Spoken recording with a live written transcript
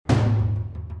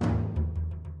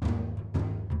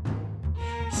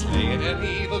Slaying an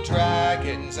evil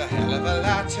dragon's a hell of a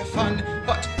lot of fun,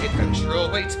 but adventure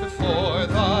awaits before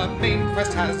the main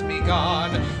quest has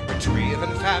begun.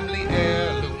 Retrieving family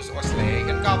heirlooms or slaying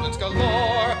goblins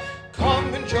galore.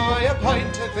 Come enjoy a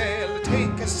pint of ale,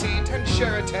 take a seat and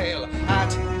share a tale at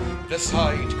the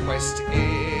Side Quest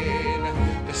Inn.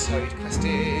 The Side Quest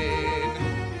Inn.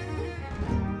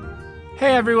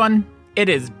 Hey everyone, it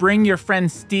is Bring Your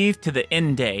Friend Steve to the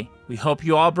Inn Day. We hope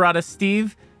you all brought a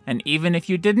Steve, and even if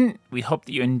you didn't, we hope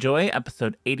that you enjoy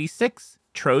episode 86,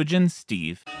 Trojan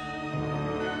Steve.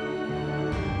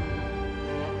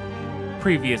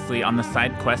 Previously on the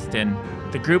Side Quest Inn,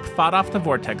 the group fought off the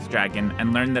Vortex Dragon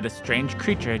and learned that a strange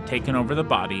creature had taken over the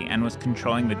body and was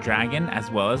controlling the dragon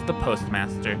as well as the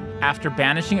postmaster. After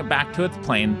banishing it back to its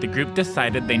plane, the group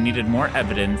decided they needed more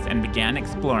evidence and began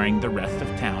exploring the rest of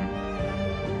town.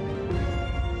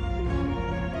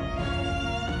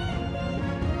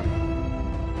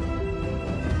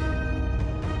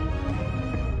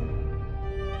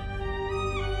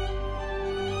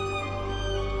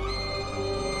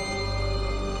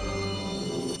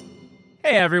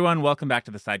 Hey everyone, welcome back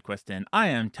to the Side Quest Inn. I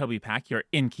am Toby Pack, your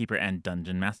innkeeper and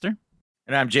dungeon master.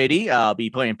 And I'm JD. I'll be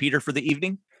playing Peter for the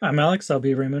evening. I'm Alex. I'll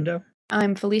be Raimundo.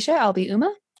 I'm Felicia. I'll be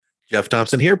Uma. Jeff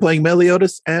Thompson here, playing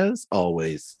Meliodas as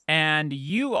always. And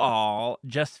you all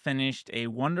just finished a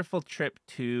wonderful trip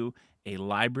to a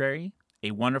library,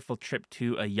 a wonderful trip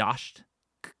to a Yasht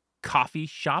coffee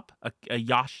shop, a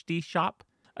Yashti shop,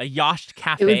 a Yasht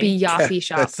cafe. It would be Yafi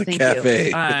shop. That's a Thank cafe.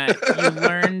 You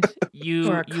learned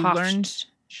you. Or a you cough learned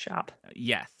shop.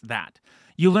 Yes, that.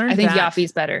 You learned I think that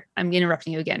Yafi's better. I'm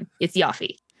interrupting you again. It's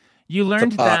Yafi. You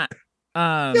learned that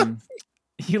pot.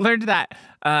 you learned that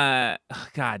oh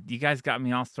God, you guys got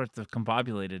me all sorts of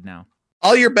combobulated now.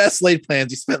 All your best laid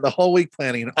plans, you spent the whole week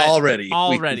planning, and already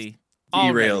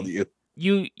derailed you.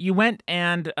 You went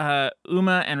and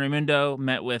Uma and Raimundo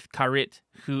met with Karit,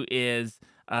 who is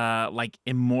like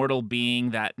immortal being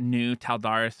that knew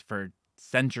Taldaris for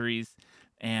centuries,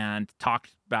 and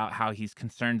talked about how he's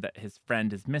concerned that his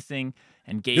friend is missing,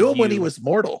 and gave Knew him when he was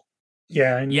mortal.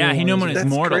 Yeah, he knew him when he was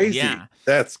mortal. Crazy. Yeah,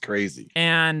 that's crazy.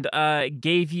 And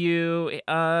gave you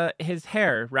his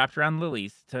hair wrapped around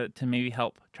lilies to maybe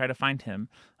help try to find him.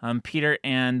 Peter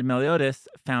and Meliodas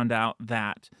found out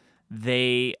that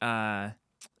the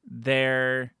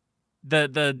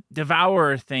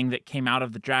devourer thing that came out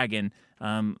of the dragon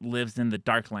lives in the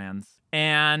Darklands,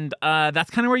 and that's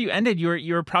kind of where you ended.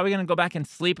 You were probably going to go back and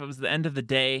sleep. It was the end of the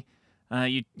day.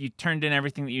 You turned in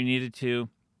everything that you needed to,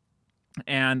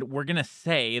 and we're going to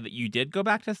say that you did go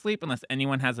back to sleep unless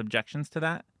anyone has objections to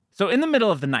that. So in the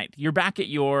middle of the night, you're back at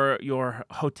your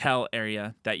hotel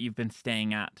area that you've been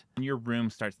staying at, and your room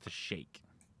starts to shake.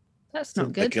 That's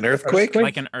not good. Like an earthquake?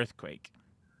 Like an earthquake.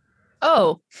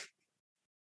 Oh,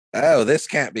 this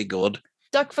can't be good.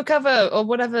 duck for cover or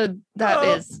whatever that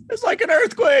is. It's like an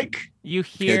earthquake. You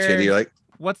hear, You're like,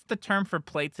 what's the term for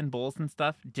plates and bowls and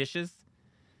stuff? Dishes?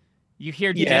 You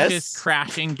hear Yes. dishes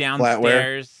crashing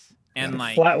downstairs and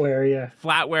like flatware, yeah.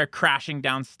 flatware crashing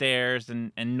downstairs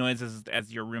and noises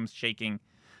as your room's shaking.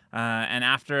 And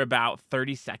after about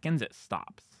 30 seconds, it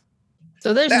stops.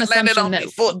 So there's an that landed assumption on that my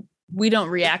foot. we don't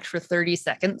react for 30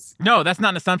 seconds. No, that's not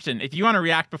an assumption. If you want to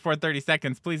react before 30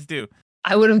 seconds, please do.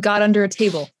 I would have got under a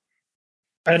table.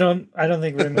 I don't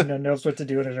think Raimundo knows what to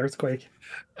do in an earthquake.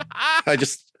 I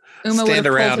just Uma would have stand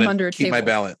pulled around him under a and keep my table.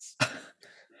 balance.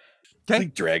 Okay.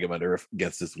 Like drag him under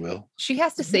against his will. She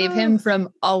has to save him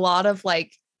from a lot of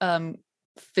like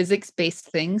physics-based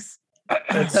things.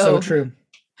 That's so true.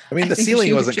 I mean, I the think ceiling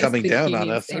she would wasn't just coming be down needing on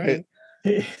us, saving.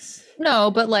 right?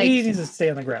 No, but like He needs to stay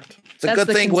on the ground. It's a That's good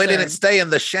the thing we didn't concern. stay in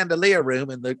the chandelier room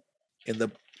in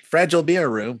the fragile beer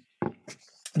room.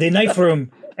 The knife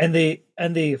room and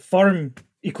the farm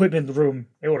equipment room.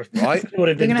 It would have Right?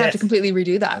 they're been gonna have to death. completely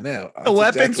redo I that. know. The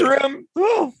weapons exactly- room.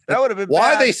 Oh, that would have been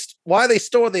Why bad. they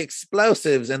store the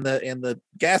explosives and the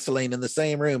gasoline in the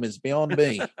same room is beyond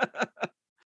me.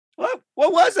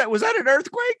 What was that? Was that an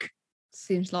earthquake?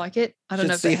 Seems like it. I don't Should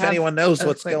know if see they if have anyone knows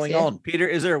what's earthquakes going yet. on. Peter,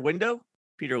 is there a window?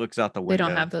 Peter looks out the They window.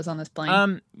 don't have those on this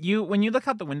plane. When you look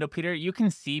out the window, Peter, you can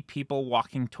see people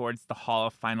walking towards the Hall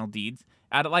of Final Deeds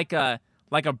at like a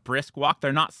brisk walk.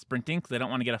 They're not sprinting because they don't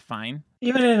want to get a fine.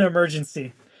 Even in an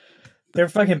emergency, they're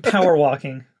fucking power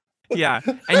walking. Yeah,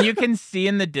 and you can see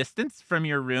in the distance from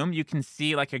your room, you can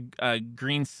see like a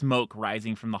green smoke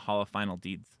rising from the Hall of Final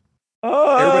Deeds.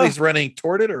 Oh, Everybody's running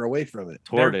toward it or away from it.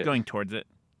 toward They're it. going towards it.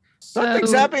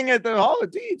 Something's So- happening at the Hall of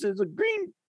Deeds. There's a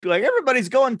green, like everybody's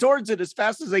going towards it as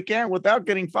fast as they can without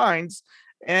getting fines.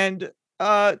 And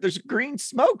there's green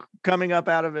smoke coming up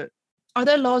out of it. Are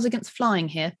there laws against flying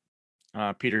here?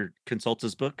 Peter consults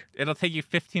his book. It'll take you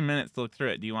 15 minutes to look through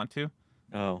it. Do you want to?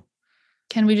 Oh.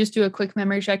 Can we just do a quick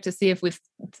memory check to see if we've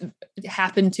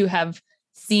happened to have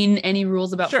seen any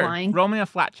rules about flying? Roll me a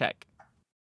flat check.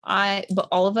 But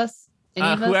all of us? Any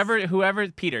of us? Whoever,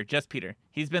 Peter, just Peter.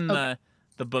 He's been the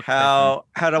book. How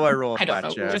do I roll a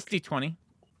flat check? Just D20.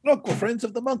 Look, we're friends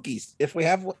of the monkeys. If we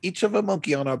have each of a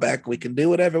monkey on our back, we can do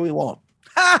whatever we want.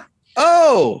 Ha!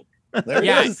 Oh, there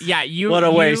it is. Yeah. What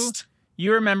a waste.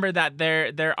 You remember that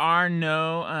there are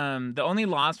no the only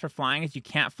laws for flying is you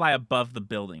can't fly above the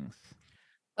buildings.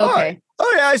 Okay.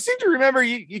 Oh yeah, I seem to remember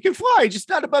you can fly, just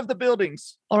not above the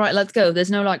buildings. All right, let's go.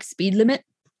 There's no like speed limit.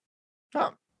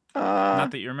 Not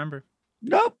that you remember.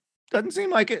 Nope, doesn't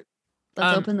seem like it.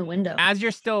 Let's open the window. As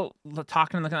you're still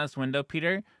talking and looking at this window,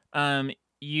 Peter,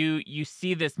 you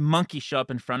see this monkey show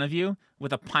up in front of you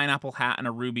with a pineapple hat and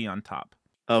a ruby on top.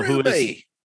 Oh, Ruby. Who is he?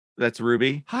 That's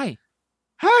Ruby. Hi,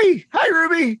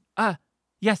 Ruby.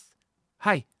 Yes.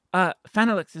 Hi.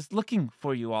 Fanelix is looking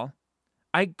for you all.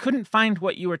 I couldn't find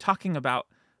what you were talking about.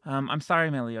 I'm sorry,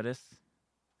 Meliodas.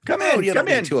 Come in. You don't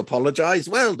need to apologize.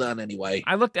 Well done, anyway.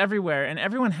 I looked everywhere, and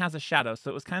everyone has a shadow, so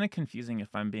it was kind of confusing, if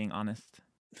I'm being honest.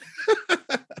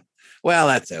 Well,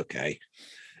 that's okay.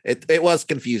 It was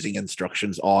confusing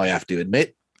instructions, I have to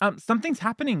admit. Something's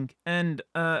happening, and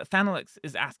Fanelix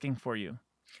is asking for you.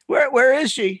 Where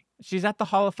is she? She's at the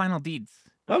Hall of Final Deeds.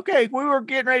 Okay, we were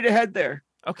getting ready to head there.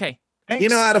 Okay. Thanks. You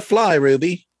know how to fly,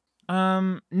 Ruby?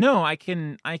 No, I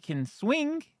can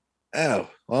swing. Oh,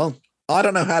 well, I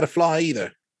don't know how to fly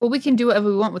either. Well, we can do whatever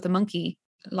we want with the monkey,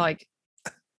 like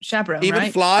chaperone, Even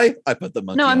right? fly? I put the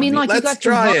monkey. No, I mean, on like Let's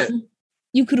try it.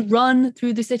 You could run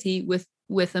through the city with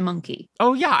a monkey.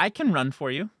 Oh yeah, I can run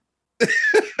for you.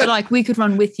 But like, we could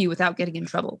run with you without getting in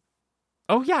trouble.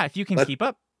 Oh yeah, if you can keep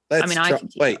up. I mean, I can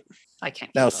keep wait. up. I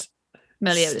can't. Now,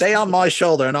 Meliodas stay on my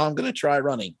shoulder, and I'm going to try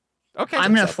running. Okay.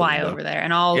 I'm going to fly over there,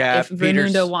 and if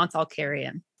Raimundo wants, I'll carry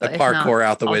him. The parkour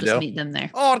out the I'll window. Just meet them there.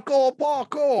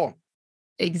 Parkour.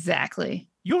 Exactly.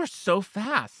 You're so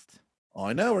fast.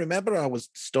 I know. Remember, I was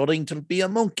studying to be a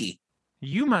monkey.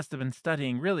 You must have been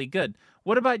studying really good.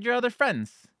 What about your other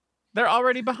friends? They're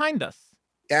already behind us.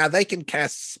 Yeah, they can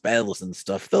cast spells and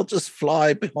stuff. They'll just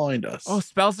fly behind us. Oh,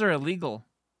 spells are illegal.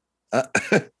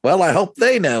 Well, I hope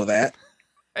they know that.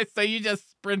 So you just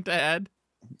sprint ahead?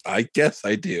 I guess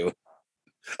I do.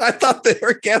 I thought they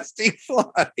were casting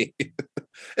fly.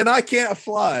 And I can't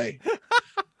fly.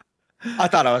 I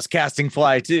thought I was casting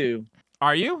fly too.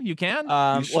 Are you? You can?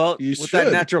 With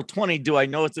that natural 20, do I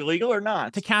know it's illegal or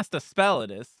not? To cast a spell,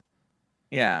 it is.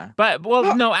 Yeah. But,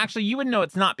 no, actually, you would know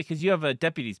it's not because you have a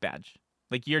deputy's badge.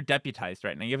 Like, you're deputized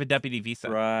right now. You have a deputy visa.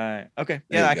 Right. Okay.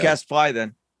 Yeah, I cast fly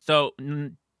then. So,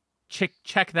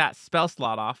 check that spell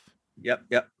slot off. Yep.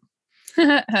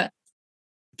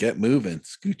 Get moving.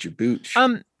 Scoot your booch.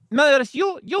 Meliodas,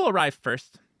 you'll arrive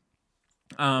first.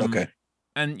 Okay.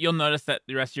 And you'll notice that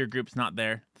the rest of your group's not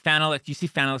there. Fanelix, you see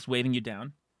Fanelix waving you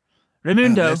down.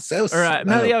 Raimundo,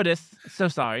 Meliodas, so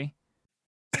sorry.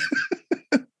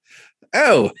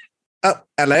 Oh,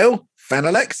 hello,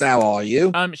 Fanelix, how are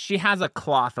you? She has a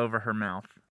cloth over her mouth.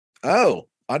 Oh,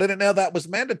 I didn't know that was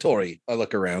mandatory. I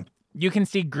look around. You can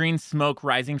see green smoke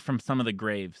rising from some of the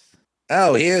graves.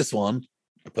 Oh, here's one.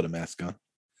 I put a mask on.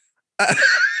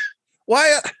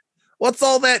 What's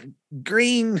all that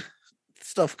green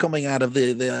stuff coming out of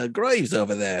the graves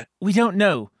over there? We don't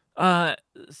know.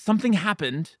 Something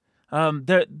happened.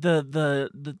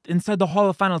 The inside the Hall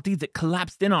of Final Deeds, it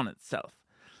collapsed in on itself.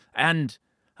 And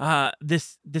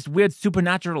this weird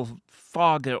supernatural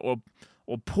fog or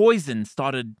poison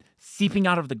started seeping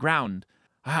out of the ground.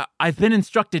 I've been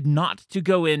instructed not to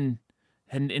go in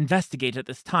and investigate at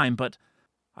this time, but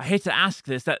I hate to ask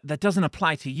this. That doesn't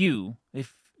apply to you.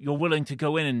 If you're willing to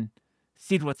go in and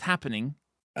see what's happening.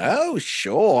 Oh,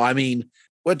 sure. I mean,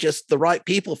 we're just the right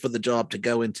people for the job to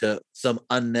go into some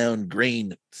unknown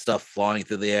green stuff flying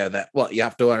through the air that, you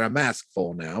have to wear a mask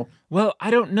for now. Well,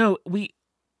 I don't know.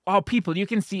 All people, you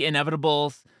can see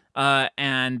inevitables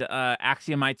and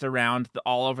axiomites around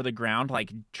all over the ground,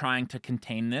 like trying to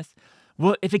contain this.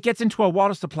 Well, if it gets into our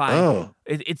water supply,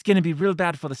 it's going to be real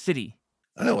bad for the city.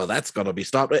 Oh, well, that's got to be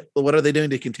stopped. What are they doing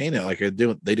to contain it? Like, are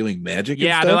they doing magic?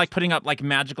 Yeah, they're like putting up like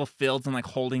magical fields and like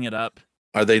holding it up.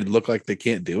 Are they look like they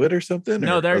can't do it or something?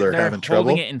 No, they're having holding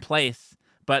trouble? it in place,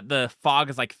 but the fog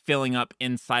is like filling up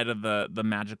inside of the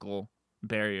magical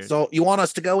barriers. So you want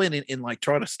us to go in and like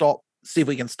try to see if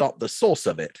we can stop the source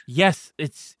of it? Yes,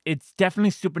 it's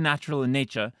definitely supernatural in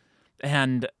nature,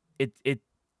 and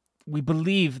we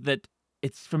believe that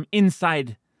it's from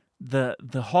inside the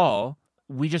hall.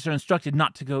 We just are instructed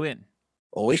not to go in.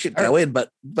 Well, we should go in,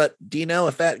 but do you know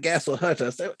if that gas will hurt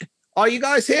us? Are you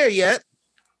guys here yet?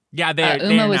 Yeah, they're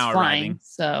Uma was now flying, arriving.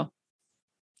 so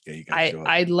Yeah, you guys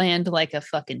I land like a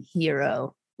fucking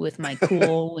hero with my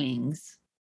cool wings.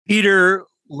 Peter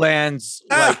lands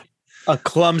like a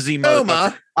clumsy motherfucker.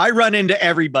 Uma, I run into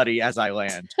everybody as I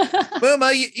land.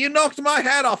 Uma, you knocked my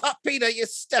hat off. Oh, Peter, you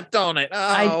stepped on it.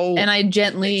 Oh. I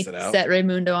gently Takes it out. set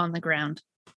Raymundo on the ground,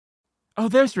 Oh,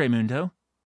 there's Raymundo.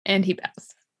 and he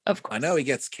bows. Of course. I know he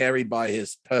gets carried by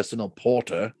his personal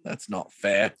porter. That's not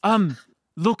fair.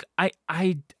 Look,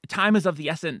 I time is of the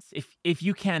essence. If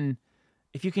you can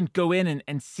go in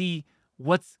and see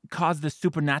what's caused this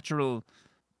supernatural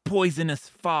poisonous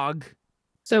fog.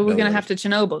 So we're No gonna worries. have to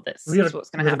Chernobyl this. We're That's what's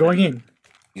gonna happen. going in.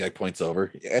 He like points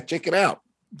over. Yeah, check it out.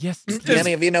 Yes, Do please.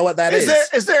 any of you know what that is?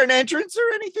 Is there an entrance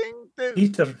or anything?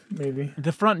 Peter, maybe.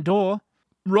 The front door.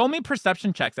 Roll me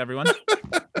perception checks, everyone.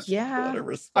 Yeah. What a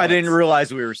response. I didn't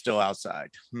realize we were still outside.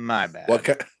 My bad.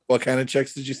 What kind of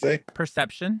checks did you say?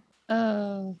 Perception.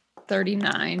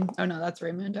 39. Oh no, that's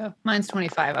Raymundo. Mine's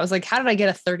 25. I was like, how did I get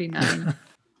a 39?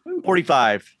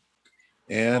 45.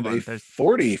 And Hold on, a there's-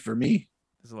 40 for me.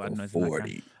 There's a lot of noise. in the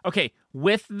background. 40. Okay,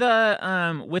 with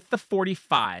the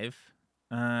 45,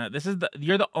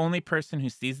 you're the only person who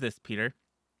sees this, Peter.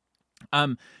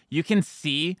 You can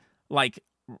see like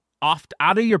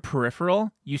out of your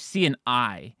peripheral, you see an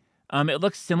eye. It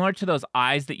looks similar to those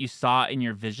eyes that you saw in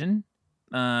your vision.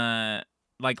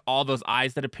 Like all those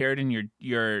eyes that appeared in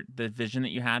the vision that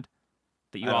you had,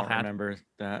 that you I all don't had. remember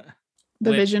that. The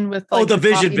With- vision with Oh, like, the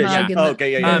vision coffee vision. mug and Oh, the-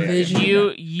 okay, yeah. the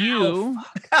vision. You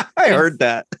I heard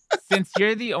that. since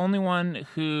you're the only one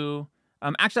who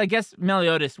actually I guess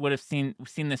Meliodas would have seen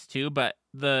this too, but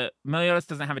the Meliodas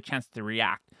doesn't have a chance to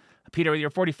react. Peter, with your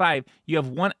 45, you have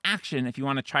one action if you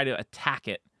want to try to attack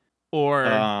it, or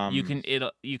you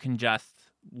can just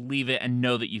leave it and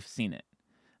know that you've seen it.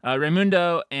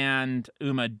 Raymundo and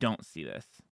Uma don't see this.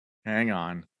 Hang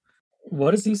on.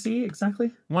 What does he see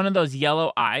exactly? One of those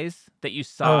yellow eyes that you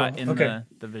saw Oh, in okay.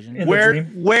 the vision. In the Where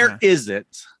dream? where is it?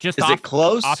 Just Is off, it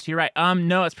close? off to your right.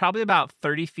 No, it's probably about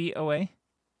 30 feet away.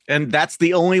 And that's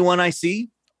the only one I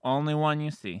see? Only one you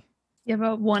see. You have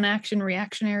a one action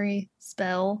reactionary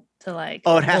spell to like.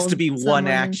 Oh, it has to hold be one someone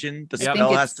action. The Yep. spell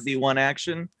think has it's- to be one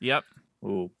action. Yep.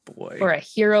 Oh boy. or a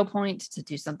hero point to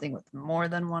do something with more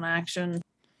than one action.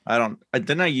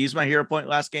 Didn't I use my hero point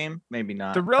last game? Maybe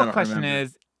not. The I real don't question remember.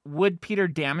 is, would Peter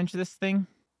damage this thing?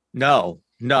 No.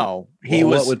 He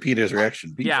Well, was what would Peter's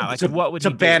reaction be? Yeah, like to, what would to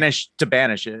he banish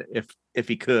it if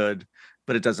he could,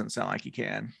 but it doesn't sound like he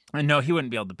can. do? No, he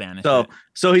wouldn't be able to banish So it.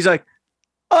 so he's like,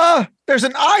 there's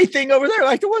an eye thing over there,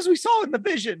 like the ones we saw in the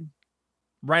vision.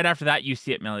 Right after that, you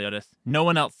see it, Meliodas. No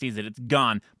one else sees it. It's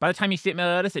gone. By the time you see it,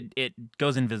 Meliodas, it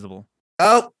goes invisible.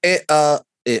 Oh,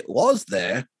 it was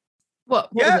there. What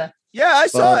Yeah. was that? Yeah, I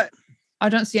saw Well, it. I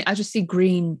don't see. I just see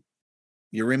green.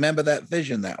 You remember that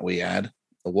vision that we had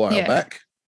a while Yeah. back?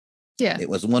 Yeah. It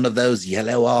was one of those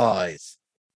yellow eyes,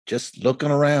 just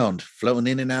looking around, floating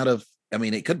in and out of. I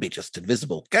mean, it could be just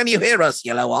invisible. Can you hear us,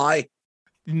 yellow eye?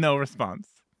 No response.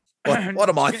 What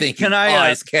am I thinking? Can I,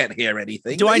 Eyes can't hear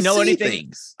anything. do I They know see anything?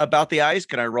 Things. About the eyes,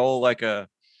 can I roll like a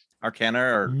Arcana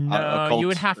or No, occult you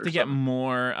would have or to get something?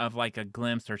 more of like a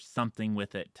glimpse or something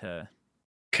with it to.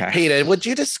 Okay. Peter, would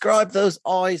you describe those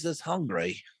eyes as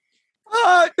hungry?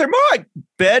 They're more like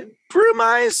bedroom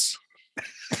eyes.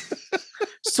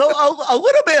 So a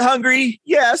little bit hungry,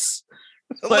 yes,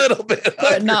 A But- little bit.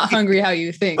 But not hungry how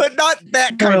you think. but not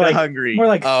that More kind of like- hungry. More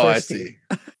like Oh, thirsty.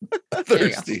 I see. There you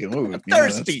go. Thirsty. Ooh, yeah,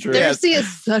 that's Thirsty. true. Yes. Thirsty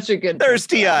is such a good.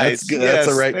 Thirsty eyes. That's good. That's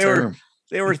the Yes, right they were- term.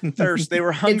 They were thirst. They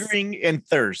were hungering and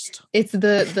thirst. It's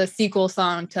the sequel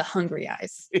song to Hungry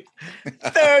Eyes.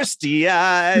 Thirsty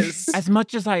eyes. As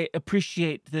much as I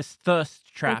appreciate this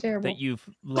thirst trap terrible. that you've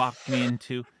locked me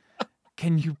into,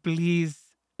 can you please?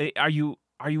 Are you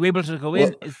able to go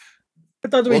in? Well- I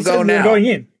thought we We'll said go we were now. going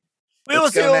in. We will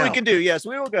Let's see go what we now. can do. Yes,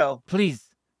 we will go. Please,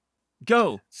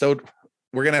 go. So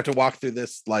we're gonna have to walk through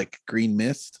this like green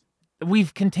mist,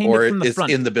 We've contained or it from the it's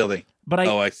front, in the building. but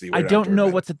I see. I don't know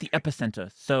what's at the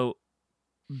epicenter, so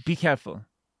be careful.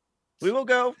 We will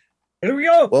go. Here we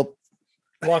go. Well,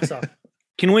 Walks off.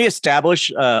 Can we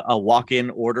establish a walk-in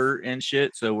order and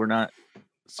shit so we're not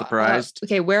surprised?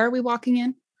 Okay, where are we walking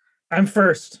in? I'm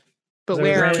first. But So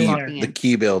where are right we in walking the in?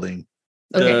 key building.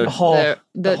 Okay, the hall-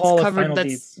 that's hall of covered. final That's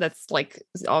deeds. that's like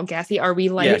all gassy. Are we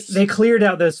like? Yes. They cleared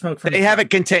out the smoke from They the have front.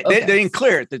 it contained. Okay. They didn't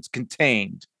clear it. It's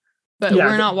contained. But Yeah,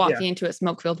 we're not yeah. walking into a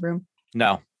smoke-filled room.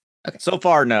 No. Okay. So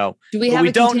far, no. Do we But have we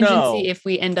a don't contingency know. if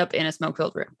we end up in a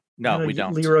smoke-filled room? No, No, we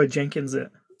don't. Leroy Jenkins it.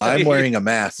 I'm wearing a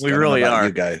mask. We I don't know really about are.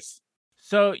 You guys.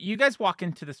 So you guys walk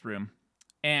into this room,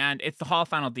 and it's the Hall of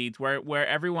Final Deeds, where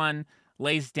everyone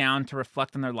lays down to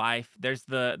reflect on their life. There's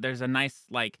a nice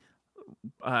like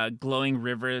glowing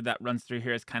river that runs through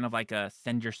here. It's kind of like a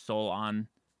send your soul on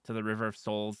to the river of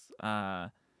souls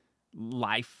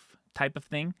life type of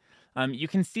thing. You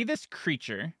can see this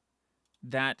creature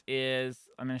that is.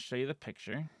 I'm going to show you the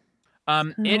picture.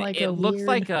 It looks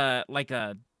like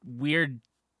a weird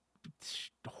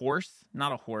horse,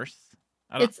 not a horse.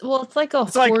 It's like a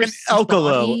It's like an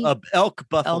elk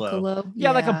buffalo.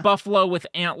 Yeah, like a buffalo with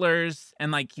antlers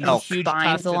and like huge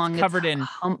tusks. It's covered in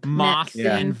moss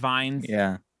and vines.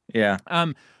 Yeah.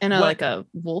 And like a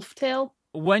wolf tail.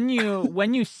 When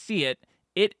you see it,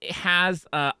 it has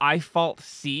I fault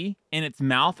C in its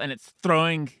mouth, and it's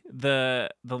throwing the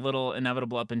little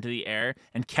inevitable up into the air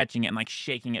and catching it and like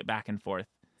shaking it back and forth.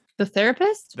 The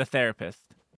therapist? The therapist.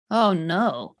 Oh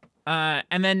no.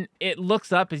 And then it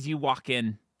looks up as you walk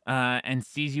in and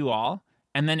sees you all.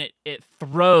 And then it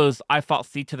throws I fault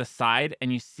C to the side,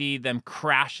 and you see them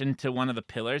crash into one of the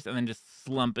pillars and then just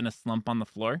slump in a slump on the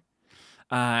floor.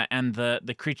 And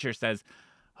the creature says,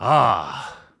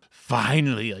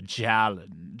 finally a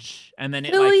challenge. And then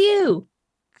it Who are you?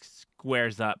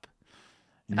 Squares up.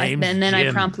 And then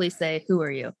I promptly say, who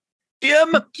are you?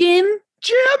 Jim.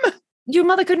 Your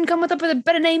mother couldn't come up with a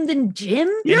better name than Jim?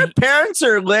 Your parents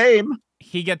are lame.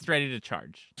 He gets ready to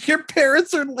charge. Your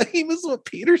parents are lame is what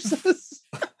Peter says.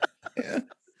 Yeah.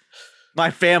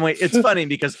 My family. It's funny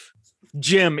because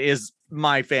Jim is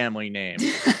my family name.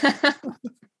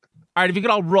 All right, if you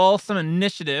could all roll some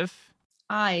initiative.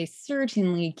 I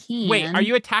certainly can. Wait, are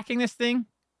you attacking this thing?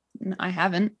 I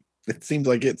haven't. It seems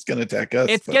like it's going to attack us.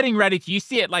 It's getting ready to. You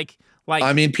see it like.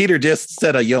 I mean, Peter just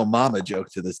said a yo mama joke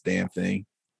to this damn thing.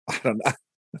 I don't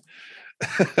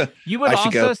know. You would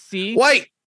also see. Wait,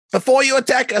 before you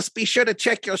attack us, be sure to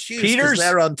check your shoes because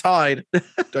they're untied. Do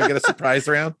I get a surprise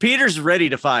round? Peter's ready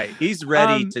to fight. He's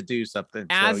ready to do something.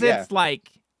 As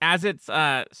it's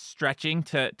stretching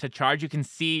to charge, you can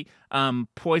see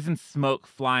poison smoke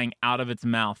flying out of its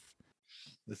mouth.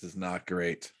 This is not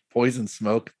great. Poison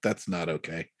smoke. That's not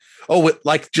okay. Oh,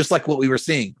 just like what we were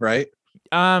seeing, right?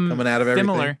 Coming out of everything.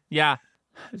 Similar, yeah.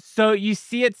 So you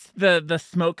see the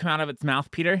smoke come out of its mouth,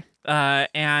 Peter,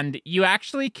 and you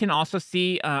actually can also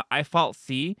see I fault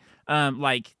C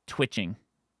like twitching.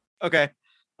 Okay.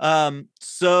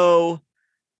 So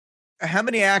how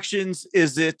many actions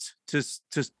is it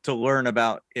to learn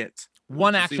about it?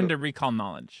 One action to recall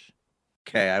knowledge.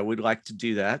 Okay, I would like to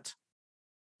do that.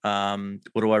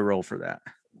 What do I roll for that?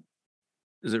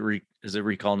 Is it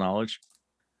recall knowledge?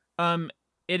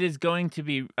 It is going to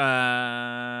be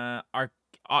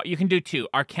you can do 2,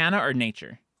 Arcana or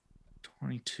Nature.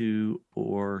 22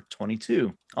 or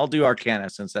 22. I'll do Arcana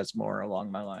since that's more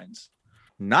along my lines.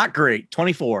 Not great.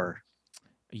 24.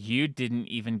 You didn't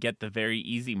even get the very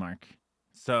easy mark.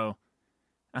 So,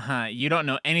 you don't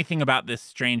know anything about this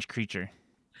strange creature.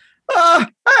 I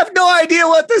have no idea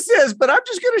what this is, but I'm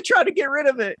just going to try to get rid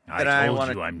of it. I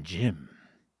told you I'm Jim.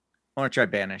 I want to try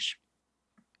Banish.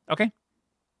 Okay.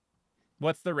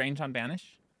 What's the range on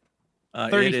Banish?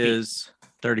 30 feet. Is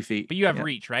 30 feet. But you have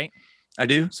reach, right? I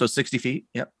do. So 60 feet.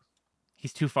 Yep.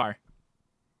 He's too far.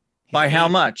 By how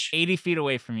much? 80 feet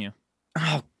away from you.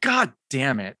 Oh, God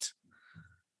damn it.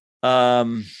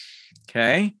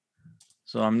 Okay.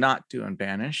 So I'm not doing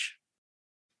Banish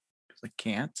because I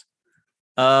can't.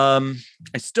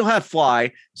 I still have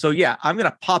Fly. So yeah, I'm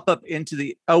gonna pop up into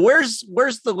the. Where's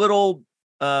the little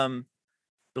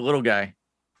guy?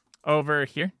 Over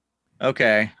here.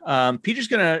 Okay. Peter's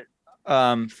gonna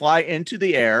fly into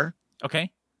the air.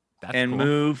 Okay. That's and cool.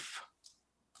 Move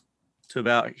to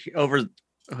about over.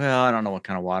 Well, I don't know what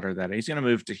kind of water that is. He's gonna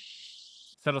move to.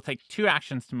 So it'll take 2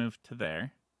 actions to move to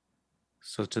there.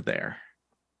 So to there.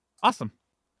 Awesome.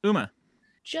 Uma.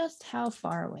 Just how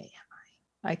far away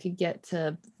am I? I could get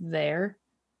to there.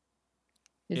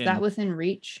 Is In that within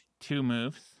reach? 2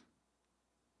 moves.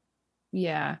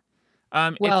 Yeah.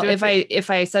 Well, if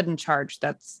I sudden charge,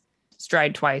 that's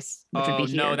stride twice, which would be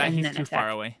here. No, that and he's then too attack. far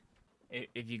away.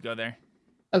 If you go there.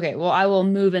 Okay, well, I will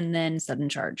move and then sudden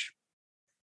charge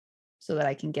so that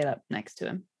I can get up next to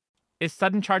him. Is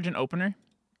sudden charge an opener?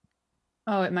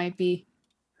 Oh, it might be.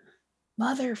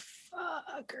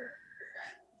 Motherfucker.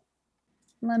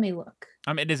 Let me look.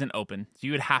 It isn't open, so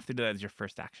you would have to do that as your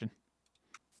first action.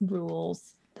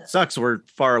 Rules. Sucks. We're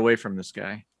far away from this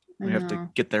guy. We have to know.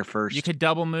 get there first. You could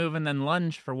double move and then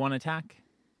lunge for 1 attack.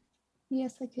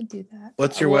 Yes, I could do that.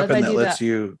 What's your Well, if weapon I that do lets that-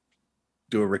 you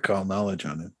do a recall knowledge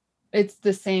on it? It's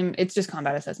the same. It's just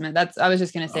combat assessment. I was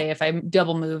just gonna say if I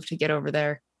double move to get over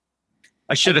there.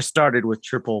 I should have started with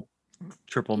triple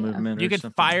movement. You or could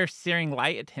something. fire searing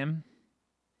light at him.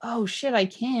 Oh shit! I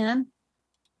can.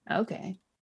 Okay.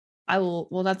 I will.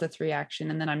 Well, that's a 3 action,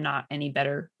 and then I'm not any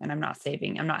better, and I'm not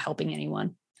saving. I'm not helping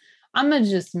anyone. I'm gonna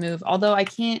just move. Although I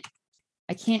can't.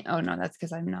 Oh no, that's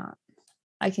because I'm not.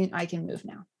 I can move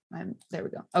now. There we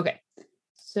go. Okay.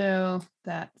 So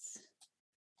that's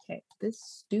okay. This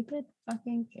stupid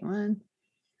fucking okay, 1,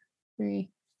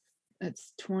 3.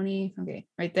 That's 20. Okay,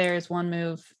 right there is 1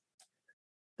 move.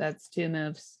 That's 2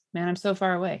 moves. Man, I'm so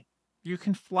far away. You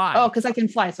can fly. Oh, because I can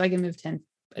fly, so I can move 10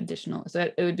 additional. So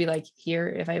it would be like here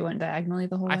if I went diagonally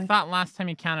the whole way. I thought last time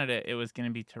you counted it, it was going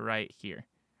to be to right here.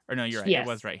 Or no, you're right. Yes. It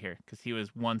was right here because he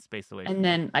was 1 space away. And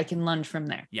then I can lunge from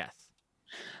there. Yes.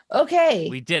 Okay.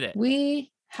 We did it.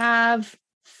 We have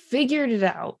figured it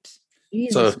out.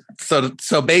 Jesus.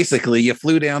 So basically, you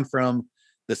flew down from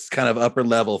this kind of upper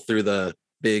level through the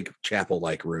big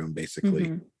chapel-like room,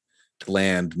 basically, to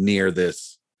land near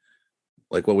this.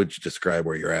 Like, what would you describe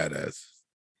where you're at as?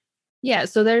 Yeah,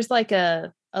 so there's like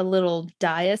a little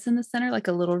dais in the center, like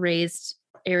a little raised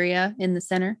area in the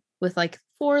center with like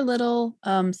 4 little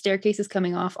staircases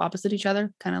coming off opposite each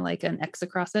other, kind of like an X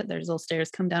across it. There's little stairs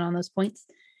come down on those points.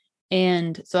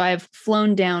 And so I've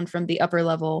flown down from the upper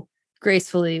level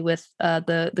gracefully with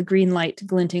the green light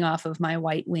glinting off of my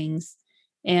white wings.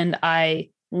 And I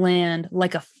land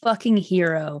like a fucking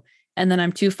hero. And then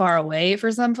I'm too far away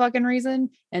for some fucking reason.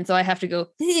 And so I have to go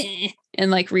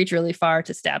and like reach really far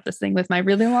to stab this thing with my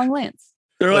really long lance.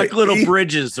 They're like little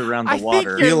bridges around the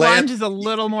water. I think your lunge is a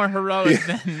little more heroic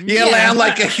than you land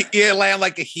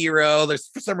like a hero. There's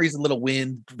for some reason little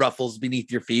wind ruffles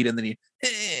beneath your feet, and then you.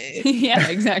 Yeah,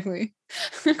 exactly.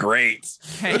 Great.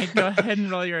 Okay, go ahead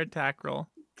and roll your attack roll.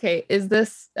 Okay, is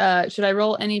this? Should I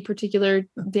roll any particular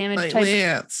damage My type?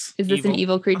 lance. Is this Evil. an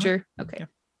evil creature? Okay.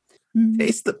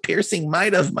 Taste the piercing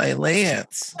might of my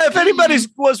lance. If anybody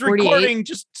was 48. recording,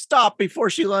 just stop before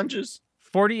she lunges.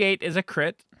 48 is a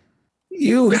crit.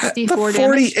 You had the 64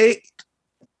 48. damage?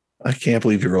 I can't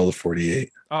believe you rolled a 48.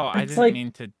 Oh, I It's didn't like-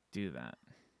 mean to do that.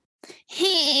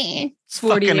 It's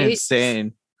 48. fucking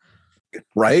insane.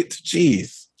 Right?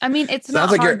 Jeez. I mean, it's Sounds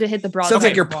not like hard you're- to hit the broad. Sounds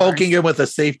like you're barn. poking him with a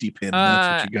safety pin.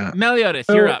 That's what you got. Meliodas,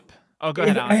 So, you're up. Oh, go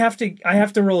ahead, I Alex.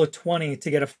 have to roll a 20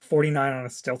 to get a 49 on a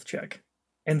stealth check.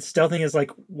 And stealthing is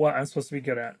like what I'm supposed to be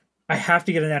good at. I have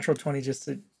to get a natural 20 just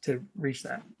to reach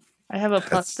that. I have a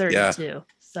plus That's- 32.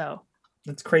 So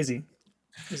That's crazy.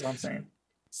 Is all I'm saying.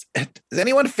 Has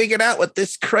anyone figured out what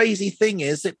this crazy thing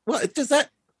is? Does that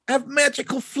have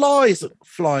magical flies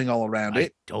flying all around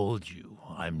it? Told you,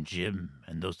 I'm Jim,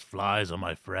 and those flies are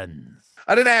my friends.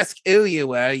 I didn't ask who you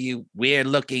were, you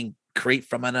weird-looking creep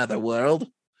from another world.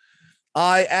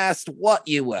 I asked what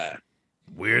you were.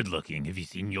 Weird looking. Have you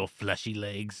seen your fleshy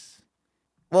legs?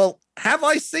 Well, have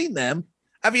I seen them?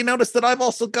 Have you noticed that I've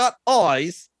also got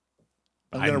eyes?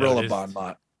 I'm I going to roll a noticed. bon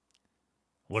mot.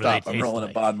 What Stop, do they I'm taste rolling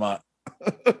like? a bon mot.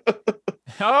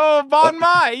 Oh, Bon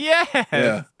Mott, yes.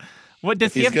 Yeah. What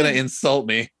does he He's have going to to insult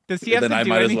me. Does he have Then to I do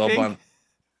might anything? as well bon.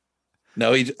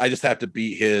 No, I just have to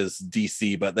beat his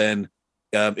DC, but then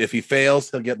if he fails,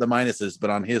 he'll get the minuses. But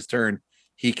on his turn,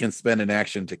 he can spend an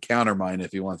action to counter mine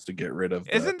if he wants to get rid of.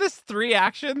 Isn't this 3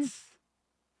 actions?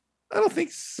 I don't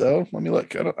think so. Let me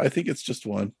look. I think it's just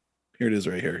one. Here it is,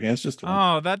 right here. Yeah, it's just one.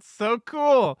 Oh, that's so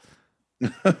cool.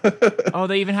 Oh,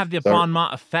 they even have the Sorry. Bon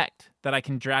Mott effect that I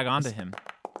can drag onto him.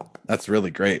 That's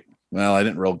really great. Well, I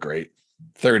didn't roll great.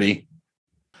 30.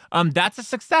 That's a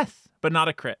success, but not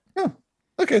a crit.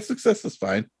 Okay, success is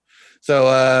fine.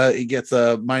 So he gets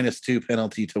a -2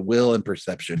 penalty to will and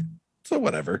perception. So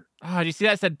whatever. Oh, do you see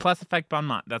that? It said plus effect Bon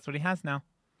Mott. That's what he has now.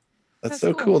 That's That's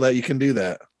so cool. cool that you can do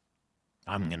that.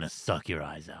 I'm gonna suck your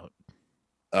eyes out.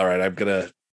 All right, I'm gonna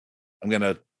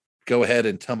go ahead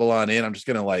and tumble on in. I'm just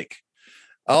gonna like,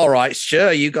 all right,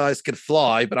 sure, you guys can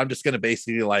fly, but I'm just gonna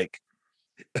basically like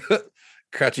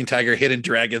crouching tiger, hidden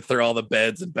dragon through all the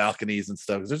beds and balconies and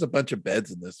stuff. 'Cause there's a bunch of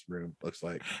beds in this room. Looks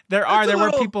like. There That's a where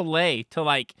little- people lay to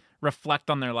like reflect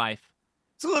on their life.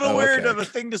 It's a little Oh, weird okay. of a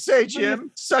thing to say,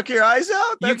 Jim. Suck your eyes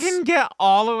out. That's you can get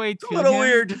all the way to a little him.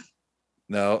 weird.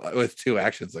 No, with 2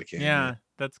 actions I can't. Yeah,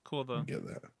 that's cool though. Get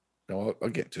that. No, I'll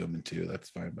get to him in 2. That's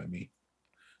fine by me.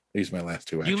 Use my last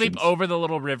 2 You actions. leap over the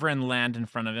little river and land in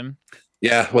front of him.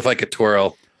 Yeah, with like a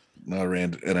twirl. I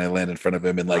land in front of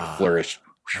him and like Ah. flourish.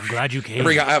 I'm glad you came.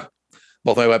 Bring out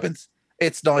both my weapons.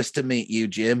 It's nice to meet you,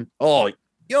 Jim. Oh,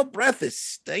 your breath is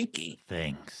stinky.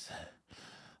 Thanks.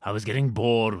 I was getting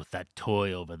bored with that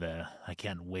toy over there. I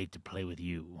can't wait to play with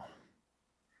you.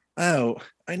 Oh,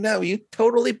 I know. You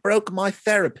totally broke my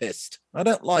therapist. I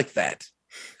don't like that.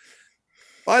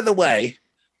 By the way,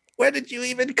 where did you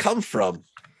even come from?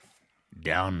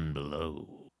 Down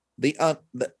below.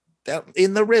 Down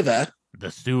in the river?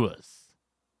 The sewers.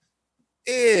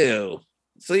 Ew.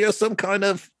 So you're some kind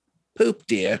of poop,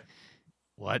 dear.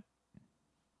 What?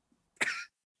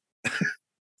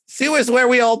 Sewer's where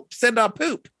we all send our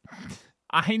poop.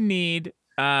 I need.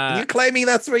 And you're claiming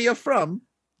that's where you're from.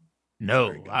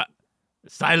 No.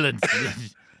 Silence.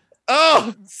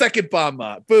 Oh, second bomb.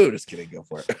 Boo, just kidding. Go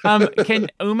for it. Can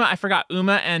Uma? I forgot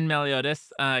Uma and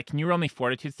Meliodas. Can you roll me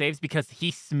fortitude saves because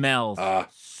he smells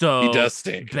so he does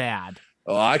stink. bad.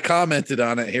 Oh, I commented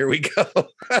on it. Here we go.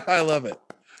 I love it.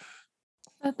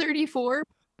 A 34.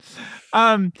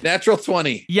 Natural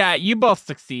 20. Yeah, you both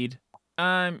succeed.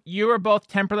 You are both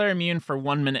temporarily immune for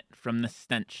 1 minute from the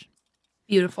stench.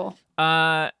 Beautiful.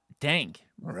 Dang.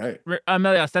 All right.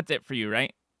 Meliodas, that's it for you,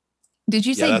 right? Did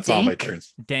you say that's all my dank?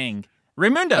 turns. Dang.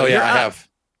 Raimundo, Oh, you're yeah, I up. have.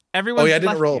 Everyone's Oh, yeah, I didn't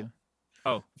left roll. you.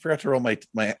 Oh. I forgot to roll my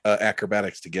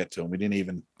acrobatics to get to him. We didn't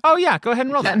even. Oh, yeah, go ahead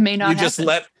and roll That that. may not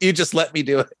You just let me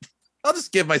do it. I'll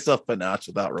just give myself panache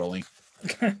without rolling.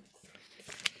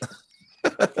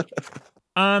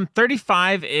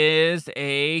 35 is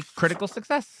a critical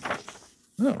success.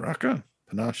 Oh, rock on.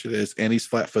 Panache it is. And he's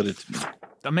flat-footed to me.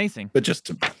 Amazing. But just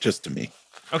to me.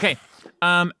 Okay.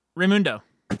 Raimundo.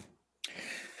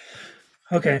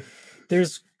 Okay,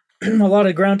 there's a lot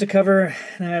of ground to cover,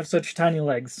 and I have such tiny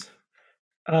legs.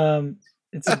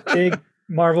 It's a big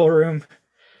Marvel room.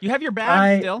 You have your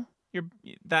bag still?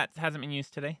 That hasn't been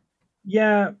used today.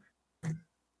 Yeah.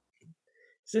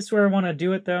 Is this where I want to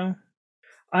do it though?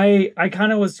 I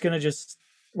kind of was gonna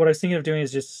what I was thinking of doing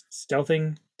is just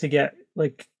stealthing to get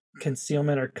like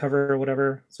concealment or cover or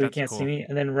whatever, so That's he can't cool. see me,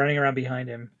 and then running around behind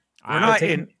him. We're not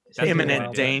taking- in taking a imminent while,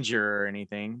 but danger or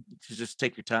anything. Just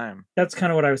take your time. That's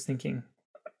kind of what I was thinking.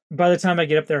 By the time I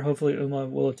get up there, hopefully Uma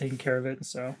will have taken care of it.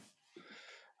 So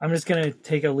I'm just gonna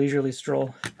take a leisurely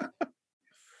stroll.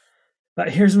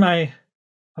 But I'm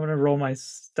gonna roll my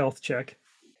stealth check.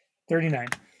 39.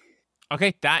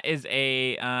 Okay, that is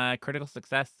a critical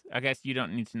success. I guess you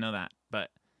don't need to know that, but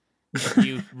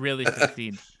you really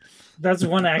succeed. That's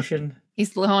one action.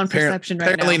 He's low on perception right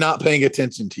now. Apparently not paying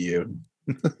attention to you.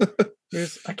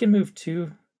 I can move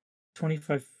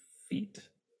 25 feet.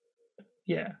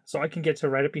 Yeah, so I can get to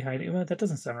right up behind Uma. That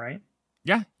doesn't sound right.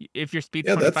 Yeah, if your speed's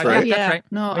Yeah, that's 25, right. yeah, Yeah, that's right.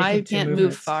 no, Making I 2 can't move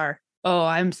movements. far. Oh,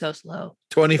 I'm so slow.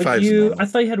 25 I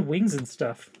thought you had wings and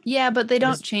stuff. Yeah, but they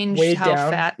don't Just change weighed how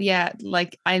down. fat. Yeah,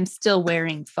 like I'm still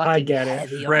wearing fucking get it.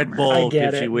 heavy Red armor. Bull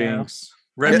get gives it you now. wings.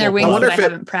 And they're Bull wings wonder that I if it-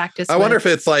 haven't practiced I wonder with.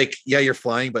 if it's like, yeah, you're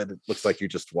flying, but it looks like you're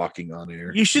just walking on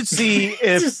air. You should see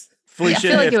if Just- Yeah, I Felicia.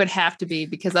 feel like if- it would have to be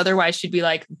because otherwise she'd be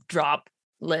like drop,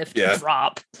 lift, Yeah.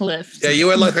 drop, lift. Yeah, you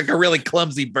would look like a really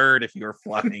clumsy bird if you were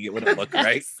flying. It wouldn't look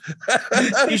right.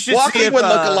 You should see Walking if, would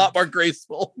look a lot more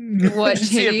graceful. What? You should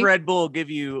see if JD? Red Bull give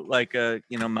you like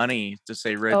money to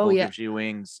say Red Oh, Bull yeah. gives you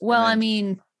wings. and Well, then- I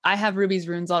mean, I have Ruby's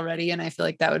runes already, and I feel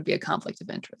like that would be a conflict of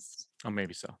interest. oh,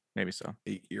 maybe so. Maybe so.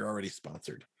 You're already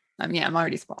sponsored. I'm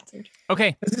already sponsored.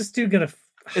 Okay, Is this dude gonna?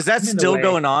 Is that I'm in the still way.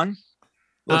 going on?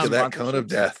 Look Um, at that cone of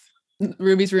death.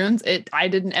 Ruby's runes. I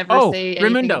didn't ever Oh, say anything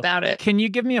Raimundo, about it. can you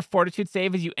give me a fortitude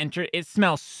save as you enter? It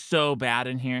smells so bad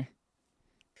in here.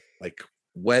 Like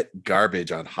wet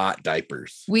garbage on hot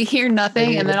diapers. We hear nothing,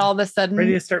 Ready and then to- all of a sudden,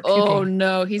 Ready to start puking. oh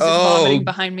no, he's just Oh, vomiting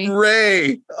behind me.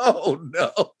 Ray. Oh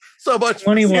no. So much.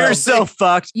 21. You're so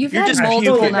fucked. You've You're had just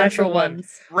multiple puking. natural one.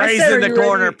 ones. Ray's said, in are the you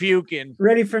corner ready? puking.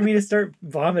 Ready for me to start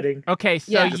vomiting. Okay,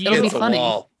 so Yeah, you it'll be It's a funny.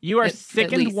 wall. you are at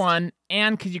sickened least. 1,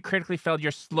 and because you critically failed,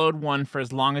 you're slowed 1 for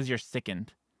as long as you're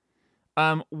sickened.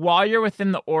 While you're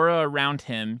within the aura around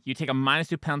him, you take a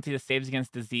 -2 penalty to saves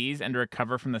against disease and to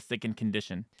recover from the sickened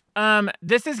condition.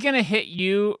 This is gonna hit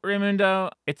you,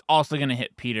 Raimundo. It's also gonna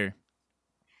hit Peter.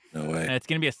 No way. And it's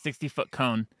gonna be a 60-foot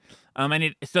cone.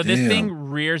 This thing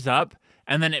rears up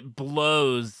and then it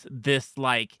blows this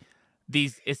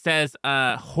it says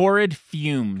horrid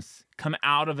fumes come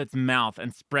out of its mouth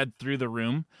and spread through the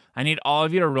room. I need all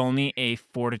of you to roll me a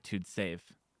fortitude save.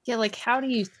 Yeah, like how do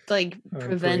you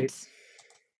prevent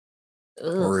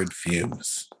Ugh. Horrid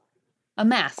fumes. a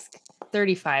mask?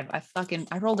 35.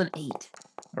 I rolled an 8.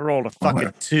 I rolled a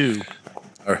fucking 2.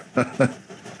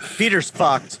 Peter's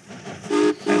fucked.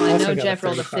 Well, I Also know got a Jeff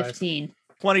rolled a 35. 15.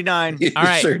 29. You All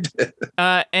right. sure did.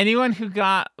 Anyone who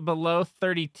got below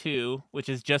 32, which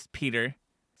is just Peter.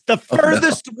 The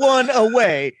furthest one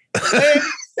away. And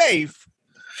safe.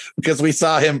 Because we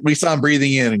saw him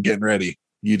breathing in and getting ready.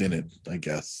 You didn't, I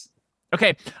guess.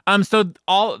 Okay, so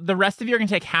all the rest of you are gonna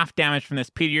take half damage from this.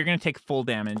 Peter, you're gonna take full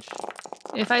damage.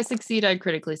 If I succeed, I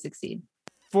critically succeed.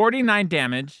 49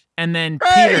 damage, and then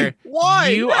Ray, Peter, why?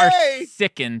 you Ray! are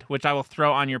sickened, which I will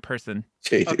throw on your person.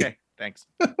 JD. Okay, thanks.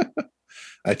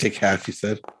 I take half, you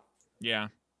said. Yeah.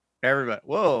 Everybody.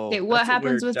 Whoa. Okay, what that's a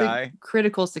happens weird with die. the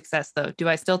critical success though? Do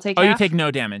I still take Oh, you half? take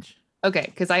no damage. Okay,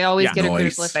 because I always Yeah. get a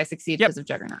critical Nice. if I succeed Yep. because of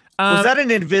Juggernaut. Was that an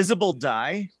invisible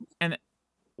die?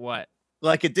 What?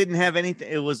 Like it didn't have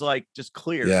anything. It was like just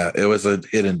clear. Yeah, it was a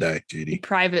hidden die, He JD.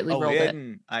 privately rolled it.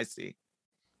 hidden. I see.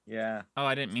 Yeah. Oh,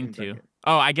 I didn't mean Seems to. like it.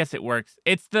 Oh, I guess it works.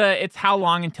 It's how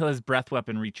long until his breath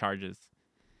weapon recharges.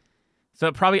 So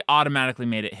it probably automatically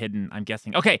made it hidden, I'm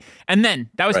guessing. Okay, and then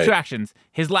that was Right. 2 actions.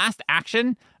 His last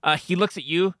action, he looks at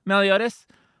you, Meliodas.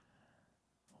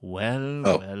 Well,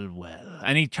 Oh. well.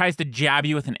 And he tries to jab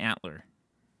you with an antler.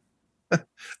 My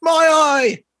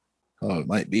eye. Oh, it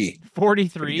might be. Pretty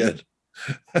 43. good.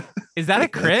 Is that a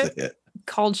That's crit? hit.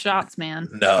 Called shots, man.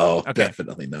 No, Okay.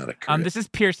 definitely not a crit. This is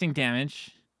piercing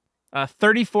damage.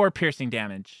 34 piercing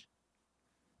damage.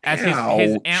 As his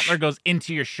Ouch. antler goes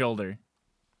into your shoulder.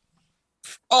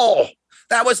 Oh,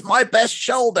 that was my best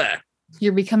shoulder.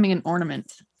 You're becoming an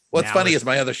ornament. What's Now funny it's- is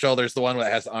my other shoulder is the one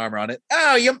that has armor on it.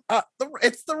 Oh,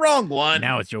 it's the wrong one.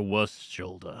 Now it's your worst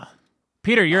shoulder.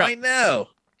 Peter, you're I up. know.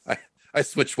 I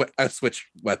switch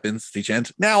weapons,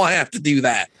 T-Gent. Now I have to do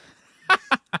that.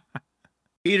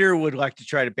 Peter would like to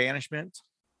try to banishment.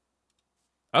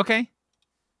 Okay.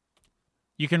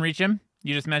 You can reach him.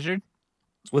 You just measured.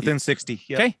 It's within 60.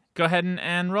 Yep. Okay, go ahead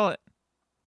and roll it.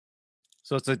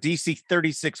 So it's a DC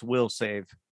 36 will save.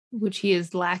 Which he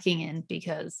is lacking in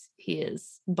because he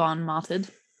is bon motted.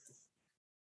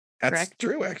 That's Correct.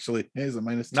 true, actually. He's a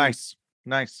 -2.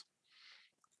 Nice.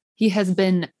 He has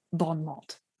been bon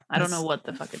mot. I don't know That's- what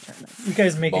the fucking term is. You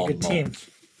guys make a Ball good malt. team.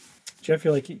 Jeff,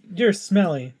 you're like, you're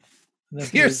smelly. And then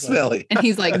You're Peter's like- smelly. And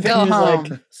he's like, and go Peter's home.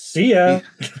 like, see ya.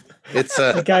 It's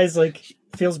The guy's like,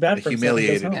 feels bad for himself. and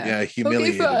goes humiliated. home. Yeah,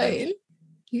 humiliated. Okay, fine.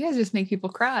 You guys just make people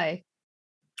cry.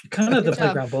 Kind of the Good job.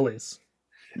 playground bullies.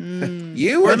 Mm.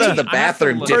 You were We're to the- the I have to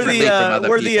bathroom look. differently from other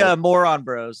we're people. the moron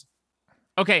bros.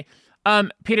 Okay.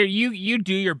 Peter, you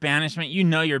do your banishment. You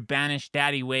know your banished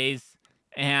daddy ways,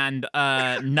 and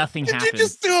nothing Did happens. you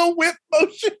just do a whip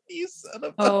motion, you son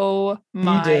of a... Oh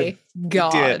my did.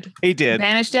 god. He did.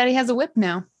 Banished Daddy has a whip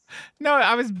now. No,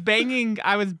 I was banging me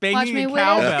a whip.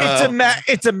 cowbell.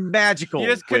 It's a magical You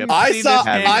just couldn't whip. I see saw this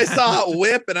man. I saw a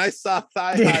whip and I saw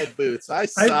thigh-high boots. I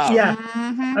saw. yeah.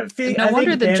 Mhm. I think, No I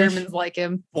wonder think the banish- Germans like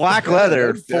him. Black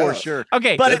leather Yeah. for sure.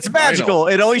 Okay, But That's it's magical.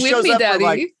 It only Whip shows me, up Daddy. for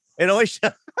like it only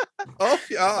shows Oh,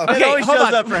 yeah. Okay, it only hold shows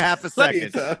on. up for half a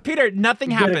second. Peter,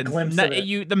 nothing You get a happens. glimpse of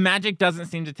it. The magic doesn't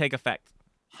seem to take effect.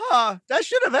 Huh? That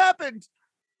should have happened.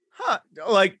 Huh?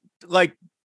 Like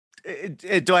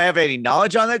do I have any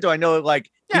knowledge on that? Do I know like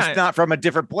Yeah. he's not from a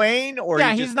different plane or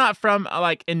Yeah, he he's just, not from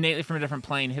like innately from a different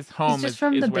plane. His home just is,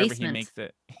 from is the wherever basement. he makes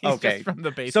it. He's Okay. just from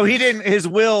the basement. so he didn't his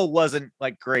will wasn't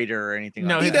like greater or anything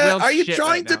No, like his that. Peter, will's are you shit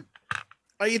trying right to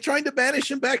are you trying to banish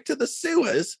him back to the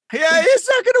sewers? Yeah, it's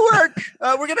not gonna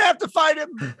work. We're gonna have to fight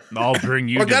him. I'll bring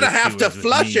you. We're to gonna the have to sewers with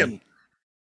flush me. him.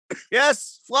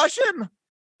 Yes, flush him.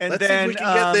 And Let's see then if we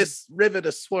can get this river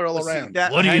to swirl let's see, around.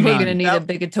 that- What do you hang We're mean? on. gonna need a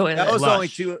bigger toilet. That was only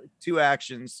Flush. two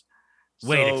actions.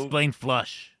 Wait, So explain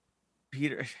flush.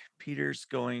 Peter's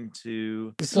going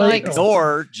to It's Like-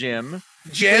 ignore Jim.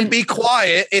 Jen, be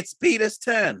quiet. It's Peter's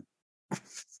turn.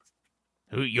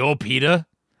 Who? You're Peter.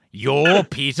 You're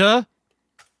Peter.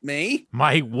 Me?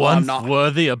 My once not.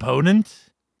 worthy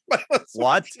opponent.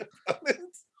 What?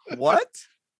 What?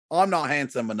 I'm not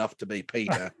handsome enough to be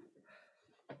Peter.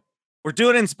 We're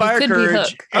doing Inspire could be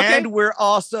Courage, Hook. Okay. and we're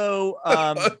also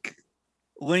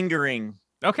lingering,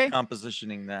 Okay.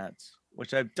 compositioning that,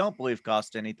 which I don't believe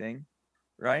cost anything,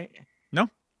 right? No.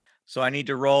 So I need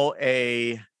to roll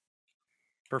a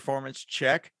performance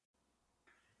check.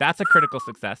 That's a critical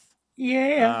success.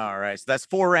 Yeah. All right, so that's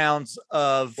 4 rounds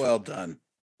of Well done.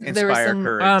 There were Inspire some,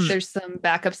 Courage. there's some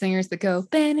backup singers that go,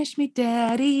 banish me,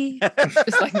 daddy.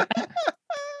 Just like that.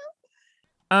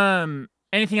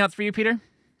 Anything else for you, Peter?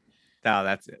 No,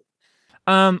 that's it.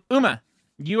 Uma,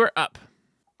 you are up.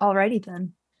 Alrighty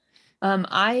then.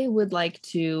 I would like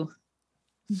to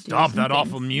do Stop some that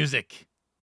awful things. music.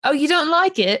 Oh, you don't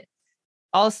like it?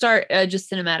 I'll start just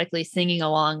cinematically singing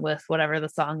along with whatever the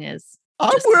song is.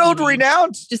 I'm Just world to be-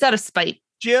 renowned, Just out of spite.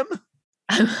 Jim.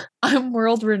 I'm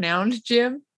world renowned,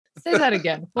 Jim. Say that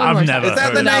again. One I've more never time. Is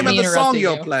that the heard Without name of me the song interrupting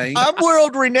you're you. playing? I'm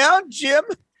world renowned, Jim.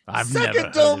 I've never Second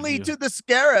heard only of you. to the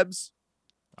Scarabs.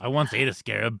 I once ate a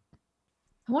scarab.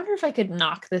 I wonder if I could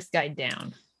knock this guy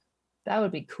down. That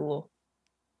would be cool.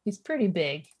 He's pretty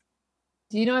big.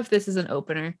 Do you know if this is an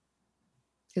opener?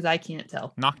 Because I can't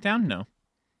tell. Knockdown? No.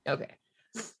 Okay.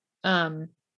 Then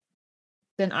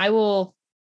I will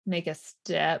make a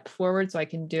step forward so I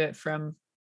can do it from,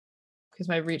 because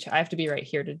my reach, I have to be right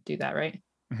here to do that, right?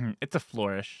 It's a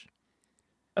flourish.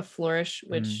 A flourish,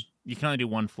 which, You can only do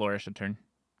one flourish a turn.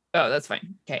 oh, that's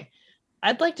fine. Okay.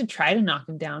 I'd like to try to knock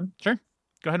him down. Sure.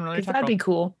 Go ahead and roll your 'Cause attack that'd roll. be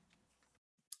cool.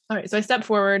 All right, so I step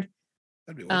forward.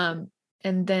 That'd be wonderful.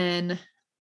 And then,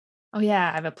 oh yeah,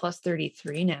 I have a plus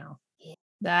 33 now.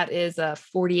 That is a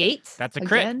 48. That's a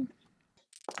crit. again.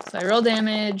 So I roll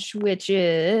damage, which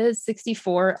is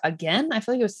 64 again. I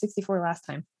feel like it was 64 last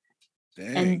time.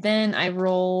 Dang. And then I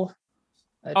roll.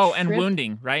 And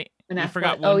wounding, right? An You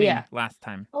forgot athletic- oh, wounding yeah. last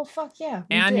time. Oh fuck yeah!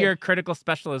 we And did. your critical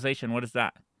specialization. What is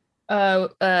that?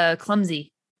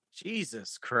 Clumsy.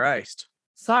 Jesus Christ.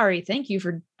 Sorry, thank you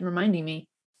for reminding me.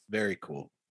 Very cool.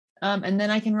 And then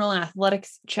I can roll an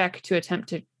athletics check to attempt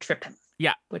to trip him.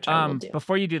 Yeah. Which I will do.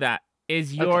 Before you do that,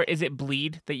 is it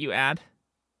bleed that you add?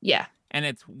 Yeah. And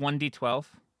it's 1d12?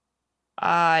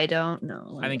 I don't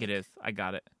know. I think it is. I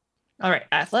got it. All right,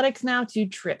 athletics now to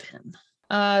trip him.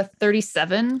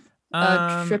 37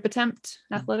 trip attempt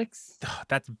athletics.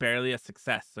 That's barely a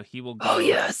success. So he will go Oh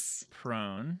yes.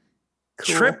 prone.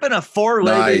 Cool. Tripping a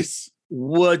four-legged Nice.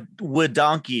 wood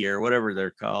donkey or whatever they're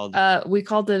called. We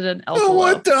called it an Oh, elkalo.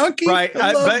 what donkey? Right,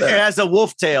 I love but it that. has a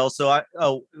wolf tail. So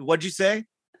what'd you say?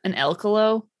 An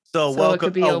elkalo. So, So it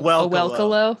could be a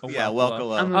welkalo. Yeah,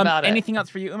 Welcalo. I'm welcalo. about it. Anything else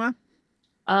for you, Uma?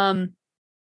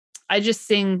 I just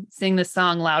sing the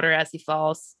song louder as he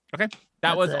falls. That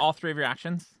That's was it. all three of your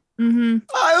actions. Mm-hmm.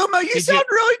 Oh, Uma, you Did you- sound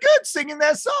really good singing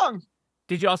that song.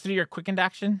 Did you also do your quickened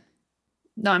action?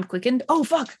 No, I'm quickened. Oh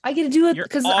fuck! I get to do it You're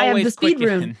because I have the always speed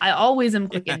room. quickened. I always am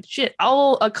quickened. Shit!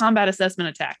 I'll a combat assessment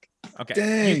attack. Okay.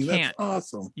 Dang, you that's can't.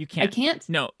 awesome. You I can't. can't.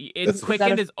 No, That's-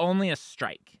 quickened Is is only a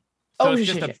strike. So Oh, it's shit,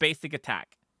 just a shit. basic attack.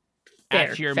 Fair,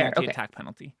 Add to your fair, okay. multi-attack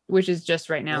penalty. Which is just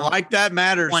right now. Like that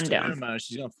matters. One to down. Uma.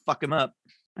 She's gonna fuck him up.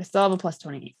 I still have a plus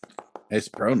 28. It's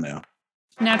prone now.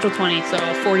 Natural 20, so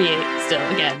 48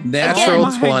 still again. Natural Oh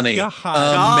my 20.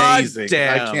 God. Amazing.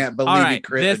 damn. I can't believe All he right.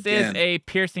 crit This again. is a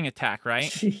piercing attack, right?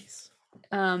 Jeez.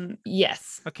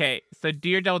 Yes. Okay. So do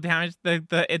your double damage.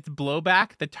 It's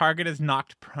blowback. The target is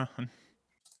knocked prone.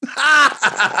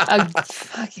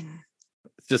 Fucking.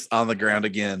 Just on the ground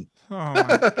again. Oh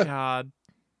my god.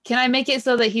 Can I make it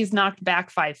so that he's knocked back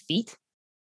 5 feet?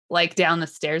 Like down the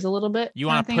stairs a little bit? You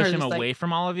kinda want to thing, or push him just, like- away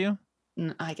from all of you?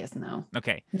 I guess no.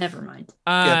 Okay. Never mind.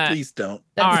 Yeah, please don't.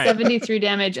 That's all right. 73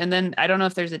 damage, and then I don't know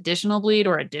if there's additional bleed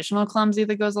or additional clumsy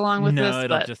that goes along with no, this.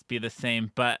 it'll But just be the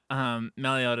same. But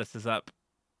Meliodas is up.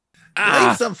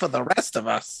 Leave some for the rest of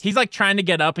us. He's like trying to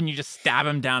get up, and you just stab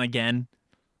him down again.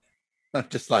 I'm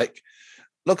just like,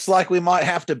 looks like we might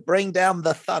have to bring down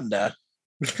the thunder.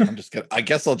 I'm just gonna. I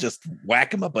guess I'll just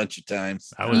whack him a bunch of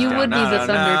times. I was You down. would be the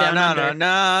thunder down under.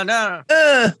 No.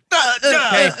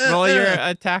 Okay, roll your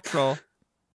attack roll.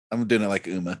 I'm doing it like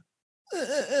Uma.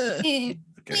 Okay,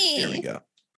 here we go.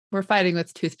 We're fighting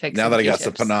with toothpicks. Now and that I got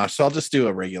some Q-tips. panache, so I'll just do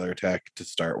a regular attack to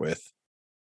start with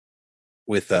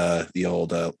the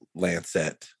old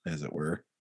lancet, as it were.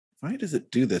 Why does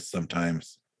it do this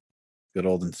sometimes? Good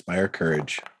old inspire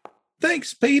courage.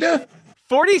 Thanks, Peter.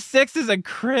 46 is a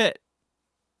crit.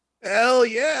 Hell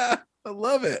yeah, I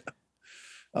love it.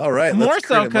 All right, More let's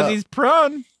so crit him because up. he's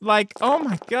prone. Like, oh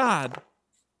my god.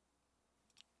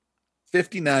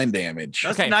 59 damage.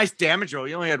 That's Okay. a nice damage roll.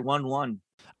 You only had 1-1.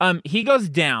 He goes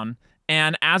down,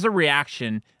 and as a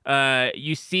reaction,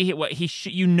 you see what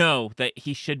you know that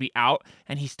he should be out,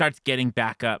 and he starts getting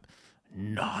back up.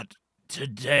 Not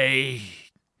today.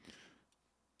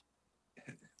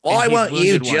 Why he's won't you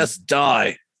wounded one. just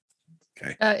die?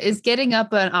 Okay. Is getting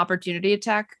up an opportunity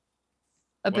attack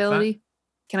that? ability?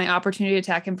 Can I opportunity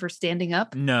attack him for standing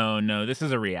up? No, this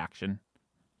is a reaction.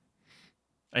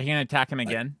 Are you gonna attack him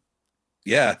again?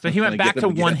 Yeah. So he I'm went gonna back get to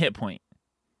him 1 again. hit point.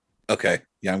 Okay.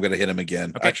 Yeah, I'm going to hit him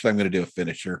again. Okay. Actually, I'm going to do a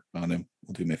finisher on him.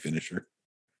 We'll do my finisher.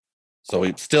 So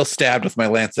he still stabbed with my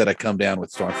lancet. I come down with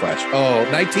Storm Flash. Oh,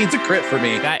 19's a crit for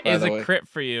me. That by is the a way. crit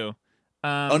for you.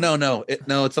 Oh, no.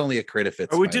 It's only a crit if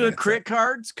it's Are we my doing lancet. crit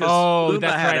cards? Oh, Uma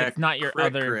that's had right. a It's not your crit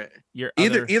other. crit. Your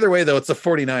Either other. either way, though, it's a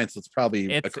 49, so it's probably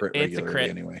a It's- crit it's a regularly crit.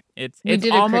 anyway. It's We it's did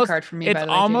a crit almost card for me, it's by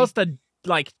the way, almost a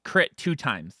like crit 2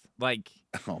 times. Like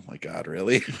Oh my god,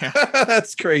 really? Yeah.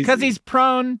 That's crazy. because he's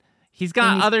prone. He's got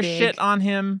And he's other big. shit on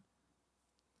him.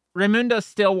 Raimundo's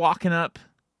still walking up.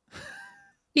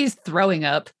 He's throwing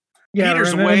up. Yeah,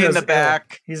 Peter's Raimundo's way in the ill.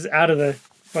 back. He's out of the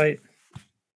fight.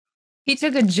 He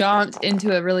took a jaunt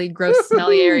into a really gross,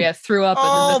 smelly area, threw up, and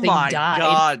Oh then the thing my died.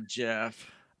 god,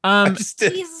 Jeff. I Um. just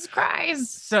did. Jesus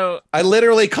Christ! So I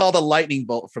literally called a lightning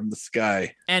bolt from the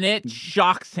sky. and it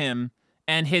shocks him,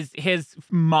 and his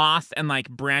moss and like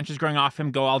branches growing off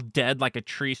him go all dead like a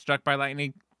tree struck by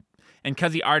lightning. And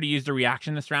because he already used a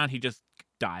reaction this round, he just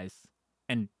dies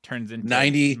and turns into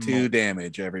 92 mold.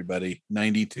 damage, everybody.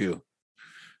 92.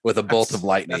 with a bolt of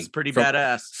lightning. That's pretty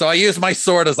badass. So I use my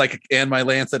sword as and my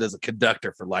lancet as a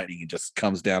conductor for lightning. It just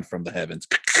comes down from the heavens.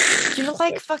 You're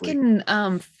like fucking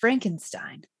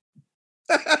Frankenstein.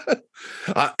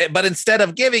 But instead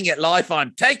of giving it life,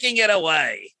 I'm taking it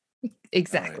away.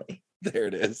 Exactly. There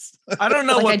it is. I don't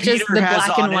know Like what I just- Peter the has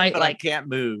black on and him, white, but I like- can't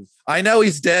move. I know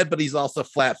he's dead, but he's also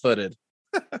flat-footed.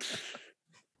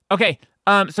 Okay.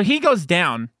 So he goes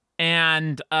down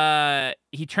and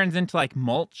he turns into like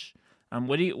mulch.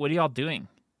 What are y'all doing?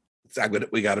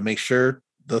 We got to make sure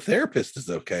the therapist is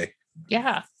okay.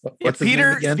 Yeah. What's his name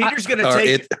again? Peter's gonna Or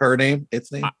take her name.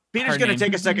 Its name. Peter's her gonna name.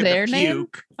 take a second Their to name?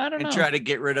 puke I don't and know. try to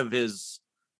get rid of his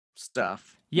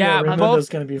stuff. Yeah, Raimundo's both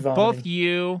gonna be vomiting. both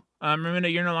you, Raimundo,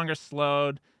 you're no longer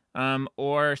slowed,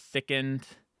 or sickened,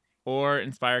 or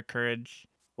inspired courage.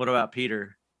 What about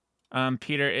Peter?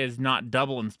 Peter is not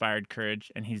double inspired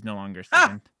courage, and he's no longer Ah!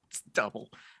 sickened. It's double.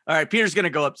 All right, Peter's gonna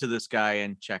go up to this guy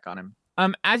and check on him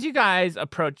As you guys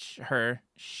approach her,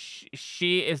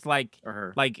 she is like or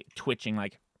her. twitching,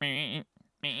 like. And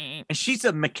she's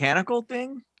a mechanical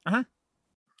thing. Uh-huh.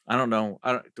 I don't know.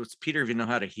 Does Peter even know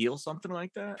how to heal something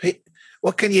like that?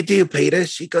 What can you do, Peter?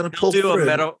 She gonna I'll pull do through.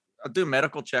 I'll do a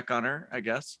medical check on her, I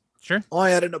guess. Sure. I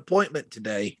had an appointment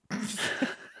today.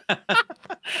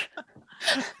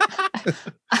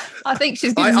 I think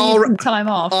she's I gonna need alre- some time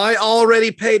off. I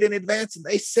already paid in advance, and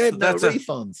they said So no that's a-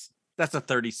 refunds. That's a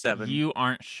 37. You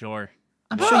aren't sure.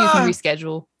 I'm sure you can Ah!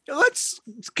 reschedule.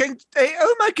 Hey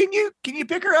Uma, can you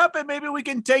pick her up and maybe we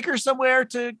can take her somewhere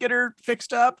to get her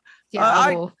fixed up? Yeah.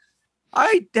 I- will.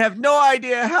 I have no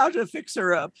idea how to fix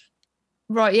her up.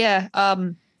 Right. Yeah.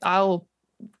 I'll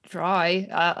try.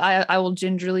 I will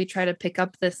gingerly try to pick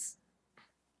up this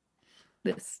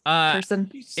person.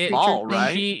 She's It- small, creature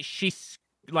right? She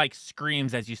like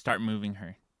screams as you start moving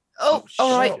her. Oh,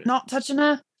 all right. shit. Not touching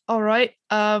her. All right.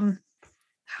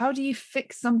 How do you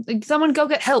fix something? Someone go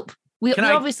get help. We Can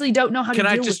I- obviously don't know how Can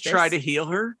to I deal just with try this. to heal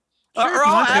her? Sure, Or if you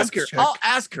I'll want to. ask her. Check. I'll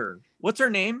ask her. What's her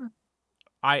name?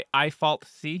 I fault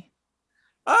C.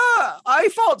 I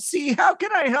fault C. How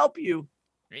can I help you?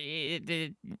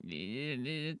 She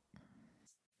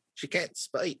can't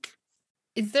speak.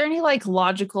 Is there any like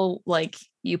logical like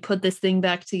you put this thing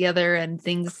back together and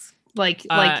things like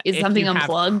is If something you have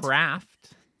unplugged?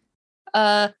 Craft.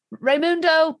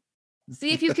 Raimundo,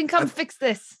 see if you can come fix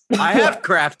this. I have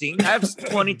crafting. I have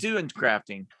 22 in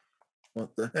crafting.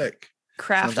 What the heck?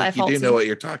 Craft. Sounds I like you fault do C. know what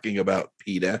you're talking about,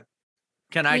 Peter.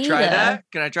 Can I try Peter. that?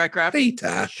 Can I try crafting?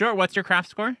 Peter. Sure. What's your craft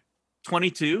score?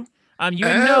 22. You would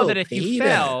know Oh, that if you Peter.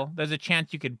 fail, there's a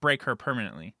chance you could break her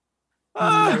permanently.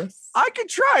 Nice. I could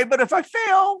try, but if I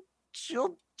fail,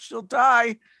 she'll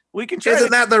die. We can try.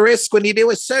 Isn't that the risk when you do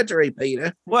a surgery,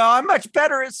 Peter? Well, I'm much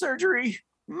better at surgery.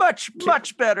 Much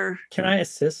better. Can I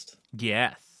assist?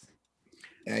 Yes.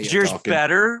 Yeah, Is you're yours talking.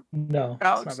 better, No,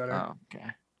 Alex? it's not better. Oh, okay.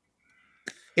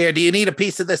 Here, do you need a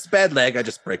piece of this bed leg? I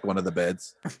just break one of the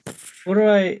beds. What do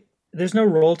I? There's no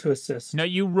roll to assist. No,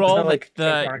 you roll not like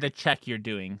the trademark. the check you're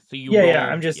doing. So you Yeah, roll, yeah,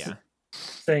 I'm just- yeah.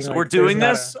 Saying, So like, we're there's doing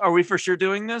not this? Are we for sure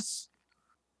doing this?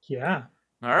 Yeah.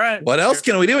 All right. What else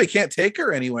can we do? We can't take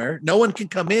her anywhere. No one can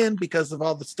come in because of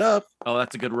all the stuff. Oh,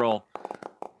 that's a good roll.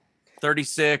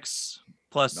 36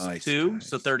 plus Nice, 2, nice.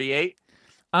 so 38.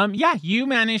 Yeah, you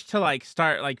managed to like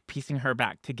start like piecing her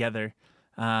back together.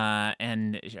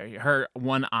 And her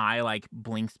one eye like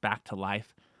blinks back to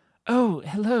life. Oh,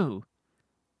 hello.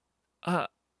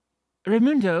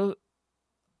 Raimundo,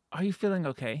 are you feeling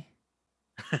okay?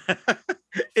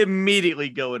 Immediately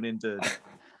going into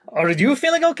Are you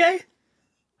feeling okay?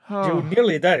 Oh, You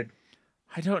nearly died.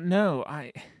 I don't know.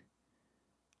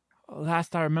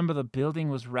 Last I remember the building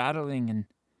was rattling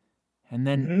and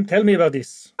then Mhm, tell me about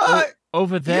this.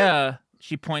 over there,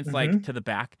 she points like Mhm. to the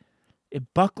back.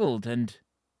 It buckled and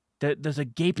there's a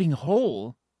gaping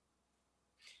hole.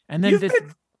 And then You've this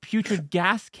been- putrid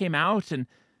gas came out and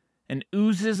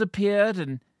oozes appeared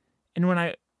and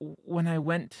when I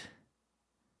went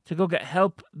to go get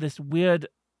help, this weird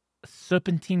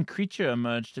serpentine creature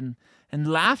emerged and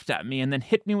laughed at me and then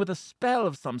hit me with a spell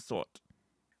of some sort.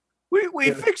 we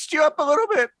Yeah. fixed you up a little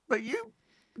bit, but you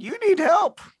need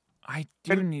help. I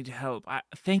do need help.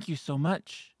 Thank you so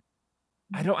much.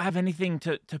 I don't have anything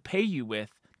to pay you with.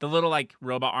 The little like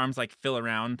robot arms like fill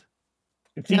around.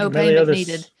 I think No payment Meliodas-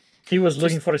 needed. He was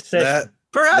looking for a session. That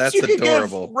Perhaps That's you could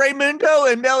adorable. give Raimundo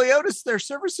and Meliodas their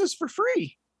services for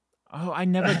free. Oh, I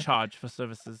never charge for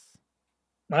services.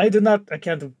 I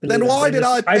can't believe then it. why did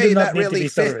I do pay not that need to really be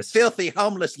serviced. filthy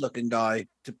homeless looking guy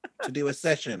to do a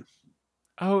session?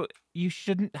 Oh, you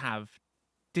shouldn't have.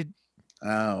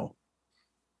 Oh,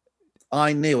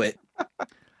 I knew it.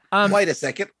 Um, Wait a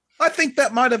second. I think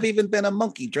that might have even been a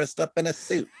monkey dressed up in a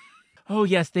suit. Oh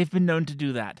yes, they've been known to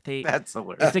do that. That's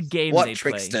hilarious. It's a game What they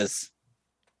tricksters?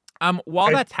 play. While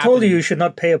I that's told happening, you should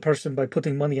not pay a person by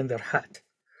putting money in their hat.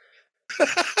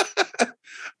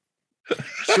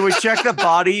 Should we check the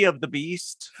body of the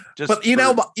beast? But you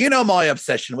know my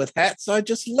obsession with hats. I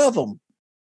just love them.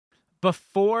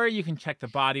 before you can check the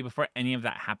body, before any of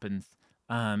that happens,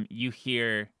 you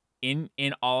hear in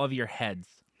all of your heads,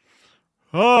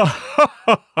 oh,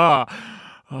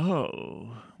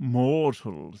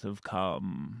 mortals have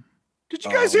come. Did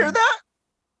you guys hear that?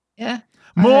 Yeah.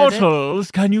 I heard it.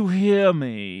 Mortals, can you hear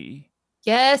me?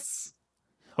 Yes.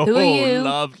 Who are you?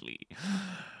 Lovely.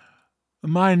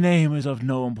 My name is of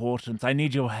no importance. I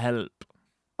need your help.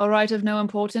 All right, of no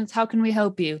importance. How can we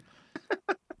help you?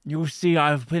 You see,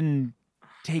 I've been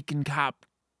taken cap.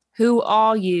 Who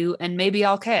are you? And maybe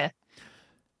I'll care.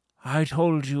 I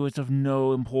told you it's of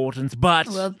no importance, but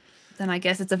Well, then I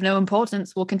guess it's of no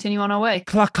importance. We'll continue on our way.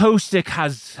 Klakosik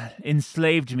has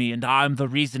enslaved me, and I'm the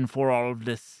reason for all of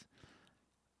this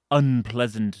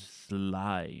unpleasant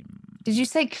slime. Did you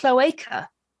say cloaca?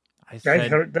 I I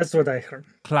said heard. That's what I heard.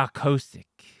 Klakosik.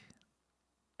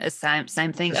 Same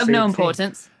thing. The Of same no thing.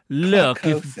 importance. Look,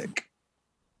 if Clarkosic.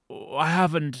 I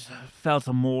haven't felt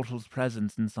a mortal's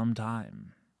presence in some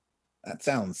time. That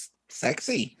sounds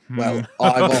sexy. Hmm. Well,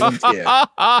 I volunteer.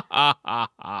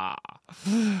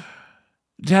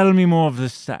 Tell me more of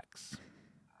this sex.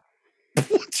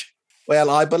 Well,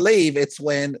 I believe it's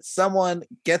when someone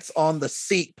gets on the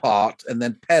seat part and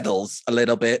then pedals a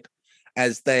little bit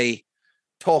as they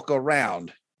talk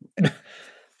around.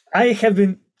 I have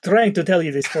been trying to tell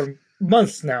you this for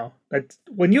months now. That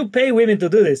when you pay women to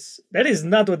do this, that is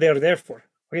not what they're there for.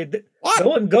 Okay, What? no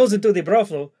one goes into the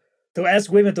brothel to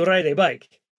ask women to ride a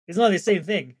bike. It's not the same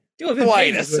thing. You have been Wait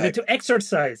paying a these women sec. to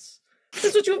exercise.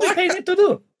 That's what you've been What? paying them to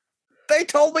do. They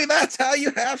told me that's how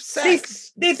you have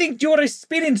sex. They think you're a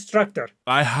spin instructor.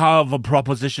 I have a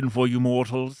proposition for you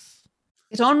mortals.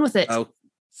 Get on with it. Oh,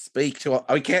 speak to.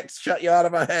 We can't shut you out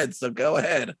of our head, so go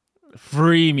ahead.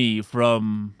 Free me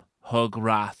from her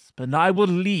grasp, and I will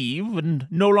leave and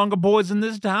no longer poison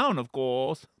this town, of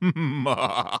course.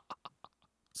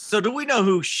 So do we know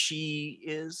who she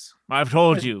is? I've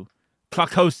told you.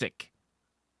 Klakosik.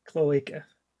 Cloaca.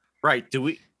 Right. Do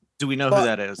we know But- who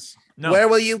that is? No. Where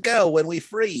will you go when we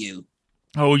free you?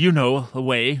 Oh, you know,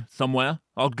 away, somewhere.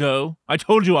 I'll go. I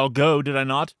told you I'll go, did I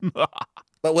not?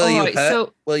 But will All you right, hurt?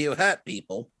 so- Will you hurt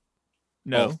people?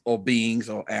 No. Or beings,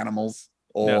 or animals,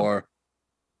 No. or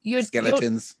You're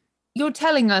skeletons? you're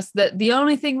telling us that the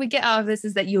only thing we get out of this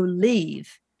is that you'll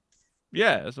leave.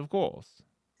 Yes, of course.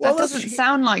 Well, That doesn't listen,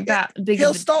 sound like that big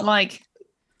he'll of a, stop. like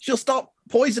She'll stop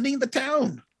poisoning the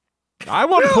town. I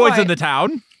won't No, poison I- the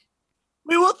town.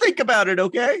 We will think about it,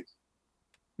 okay?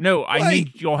 No, I Wait.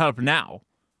 need your help now.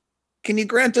 Can you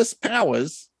grant us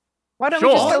powers? why don't we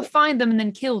just Sure. go find them and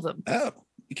then kill them? Oh,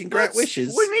 you can grant Let's-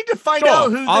 wishes. We need to find Sure,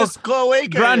 out who I'll this cloaca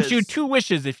Grant is. you 2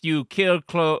 wishes if you kill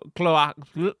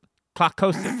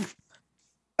Klakosik.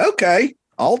 Okay,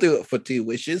 I'll do it for 2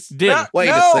 wishes. Deal. Wait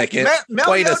a no, second. Wait a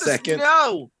Meliodas, second.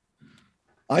 No.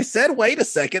 I said wait a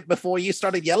second before you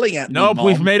started yelling at me. Nope,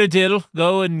 we've Mom. made a deal.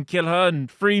 Go and kill her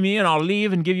and free me, and I'll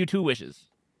leave and give you 2 wishes.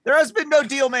 There has been no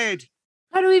deal made.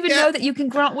 How do we even Yeah. know that you can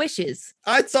grant wishes?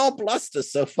 It's all bluster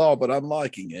so far, but I'm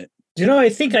liking it. Do you know, I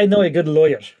think I know a good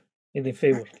lawyer in the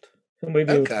Fey world who may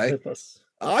be able to Okay. help us.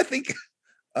 I think.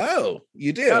 Oh,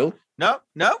 you do. No.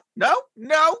 Let's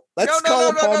no,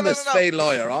 call no, upon no, this no. Fey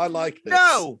lawyer. I like this.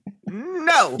 No.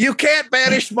 You can't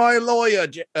banish my lawyer,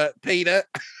 Peter.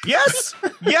 Yes,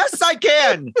 I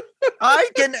can. I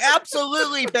can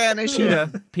absolutely banish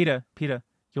him. Peter,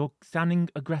 you're sounding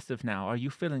aggressive now. Are you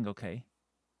feeling okay?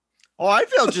 Oh, I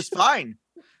feel just fine.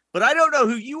 But I don't know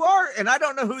who you are, and I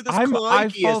don't know who this I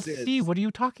Cloacius see. is. What are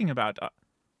you talking about?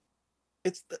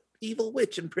 It's the evil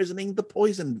witch imprisoning the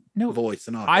poison No, voice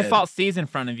in our I head. felt C's in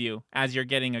front of you as you're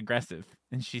getting aggressive,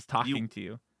 and she's talking to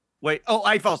you. Wait,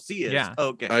 I see it. Yeah.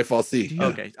 Okay. I fall see. Do you-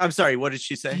 Okay. I'm sorry. What did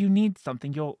she Do say? you need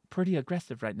something? You're pretty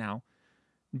aggressive right now.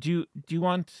 Do you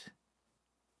want?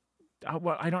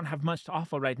 Well, I don't have much to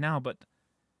offer right now, but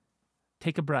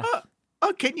take a breath.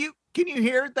 Oh, can you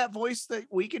hear that voice that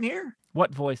we can hear?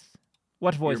 What voice?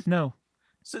 What voice? No.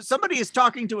 So somebody is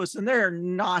talking to us, and they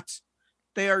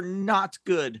are not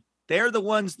good. They're the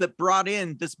ones that brought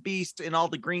in this beast and all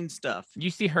the green stuff. You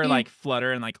see her like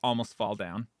flutter and like almost fall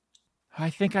down. I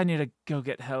think I need to go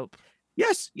get help.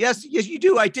 Yes, you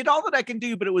do. I did all that I can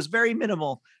do, but it was very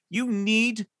minimal. You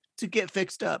need to get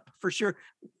fixed up for sure.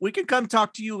 We can come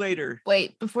talk to you later.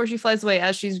 Wait, before she flies away,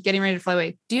 as she's getting ready to fly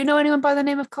away, do you know anyone by the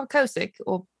name of Klakosik?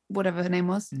 Or whatever her name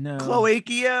was. No.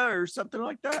 Cloakia or something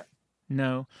like that.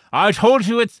 No. I told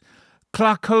you it's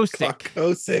Klakosic.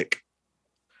 Klakosic.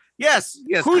 Yes.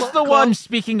 Who's the one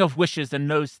speaking of wishes and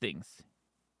knows things?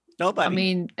 Nobody. I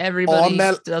mean, everybody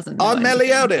doesn't know. I'm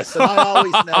Meliodas, and I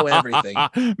always know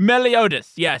everything.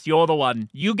 Meliodas. Yes, you're the one.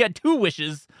 You get 2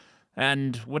 wishes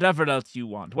and whatever else you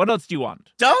want. What else do you want?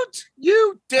 Don't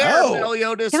you dare, Oh.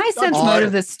 Meliodas. Can I sense I- mode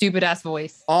of this stupid ass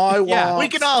voice? I want. Yeah. We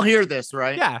can all hear this,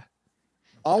 right? Yeah.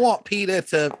 I want Peter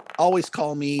to always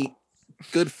call me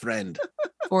good friend.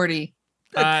 40.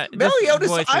 This Meliodas,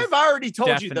 voice is I've already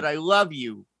told you that definite. I love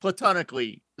you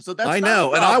platonically. So that's I not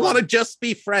know, a and I problem. want to just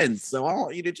be friends. So I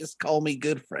want you to just call me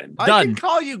good friend. I Done. can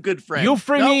call you good friend. You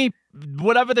free No, me,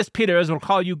 whatever this Peter is, will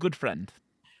call you good friend.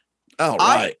 All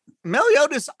right.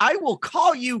 Meliodas, I will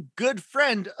call you good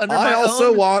friend under I my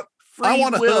also own want. free I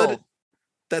want a will. hood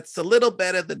that's a little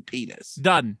better than Peter's.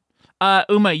 Done.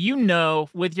 Uma, you know,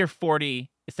 with your 40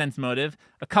 sense motive,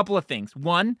 a couple of things.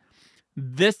 One,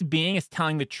 this being is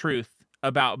telling the truth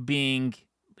about being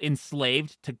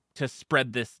enslaved to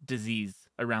spread this disease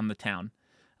around the town.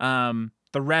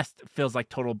 The rest feels like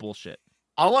total bullshit.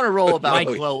 I want to roll about Like-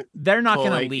 Chloe. They're not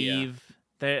gonna Cloakia. leave.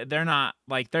 They're not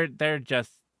like they're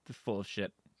just full of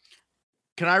shit.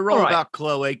 Can I roll All right. about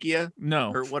Cloakia?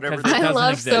 No, Or whatever 'cause it it I doesn't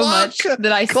love exist. so much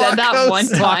that I said that one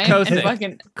time. Clockosic. And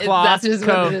fucking, that's just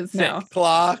what it is Clockosic. now.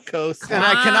 Klakosic. And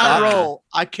I Ah. cannot roll.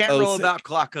 I can't roll Cloacic. about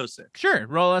Klakosic. Sure,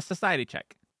 roll a society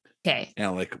check. Okay. Yeah,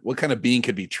 like what kind of being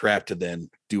could be trapped to then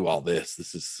do all this?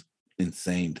 This is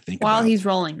insane to think While about. he's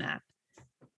rolling that,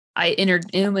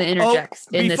 Uma interjects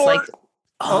in this before- like,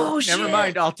 oh, shit. Never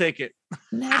mind. I'll take it.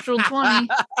 Natural 20.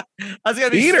 I was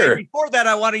gonna be Peter. saying, before that,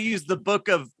 I want to use the book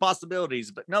of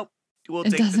possibilities, but nope. We'll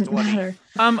It take the doesn't 20.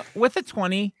 matter. With a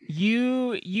 20,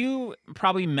 you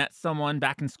probably met someone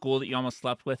back in school that you almost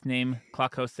slept with named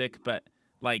Klakosic, but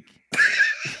like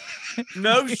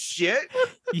No shit.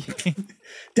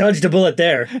 Dodged a bullet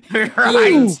there.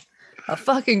 Right. Ooh, a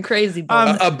fucking crazy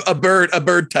boy. a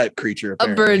bird type creature. a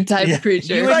Apparently. bird type Yeah.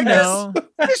 creature. you would Like know.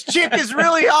 This chick is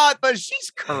really hot, but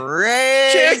she's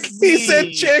crazy. Chick. He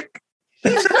said chick.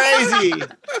 She's crazy.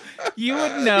 You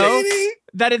would know Lady.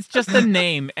 that it's just a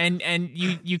name, and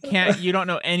you don't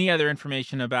know any other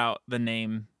information about the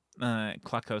name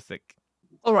Klakosic.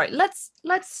 All right, let's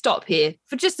stop here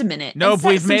for just a minute. No, and set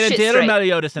we've some made a shit deal, straight.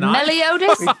 Meliodas and I.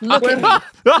 Meliodas, look at me.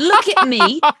 Look at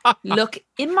me. Look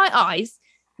in my eyes.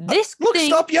 This Look, thing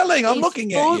stop yelling. I'm is looking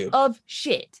full at you. of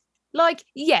shit. Like,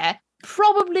 yeah,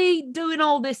 probably doing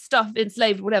all this stuff,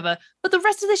 enslaved, whatever. But the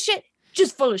rest of this shit,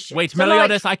 just full of shit. Wait, So,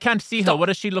 Meliodas, like, I can't see her. stop. What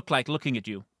does she look like looking at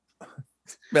you?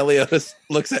 Meliodas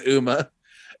looks at Uma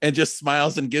and just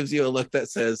smiles and gives you a look that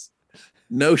says,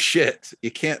 "No shit.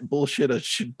 You can't bullshit a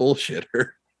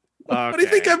bullshitter." What do you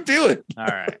think I'm doing? All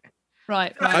right.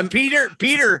 right.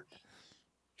 Peter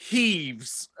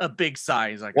heaves a big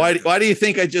sigh. He's like, Why do you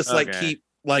think I just like Okay. keep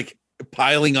like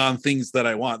piling on things that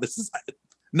I want? This is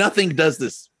nothing does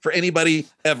this for anybody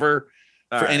ever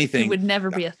All for right. It anything. would never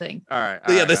be a thing. All right.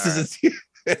 Yeah, all this right, all right. isn't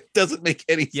it doesn't make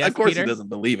any sense. Yes, Of course Peter? he doesn't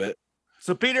believe it.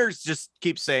 So Peter's just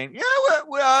keeps saying, "Yeah,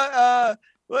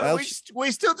 Well,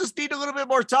 we still just need a little bit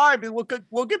more time, and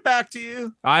we'll get back to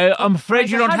you." I'm afraid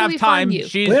you so don't how do have we find time. you?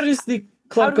 She's Where is the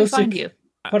How do we find Klakosic you?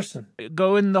 person?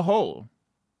 go in the hole.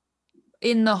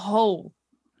 In the hole.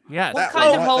 Yes. What That kind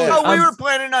one of hole? right there. Oh, we Um, were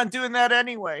planning on doing that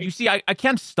anyway. You see, I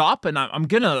can't stop, and I'm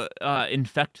gonna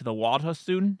infect the water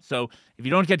soon. So if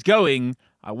you don't get going,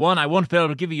 I won't be able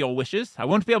to give you your wishes. I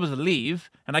won't be able to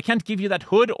leave, and I can't give you that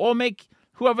hood or make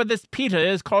whoever this Peter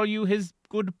is call you his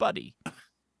good buddy.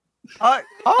 I'll Right.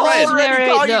 already Narrate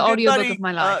call the you good audiobook buddy, of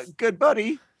my life. good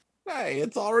buddy. Hey,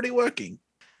 it's already working.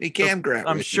 He can grant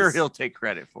I'm wishes. sure he'll take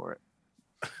credit for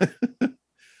it.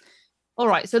 All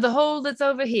right, so the hole that's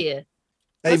over here.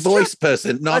 A Let's voice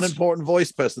person, let's- non-important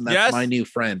voice person. That's Yes. my new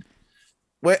friend.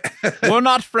 Where We're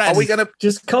not friends. are we gonna?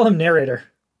 Just call him narrator.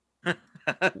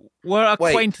 We're Wait.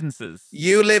 acquaintances.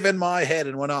 You live in my head,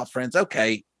 and we're not friends.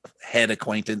 Okay, head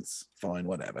acquaintance. Fine,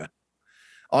 whatever.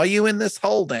 Are you in this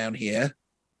hole down here?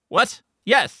 What?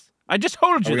 Yes, I just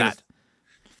told Are you we gonna- that.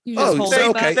 You Oh, just hold so- it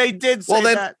okay. back. They did say Well,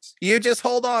 then- that. You just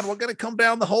hold on. We're gonna come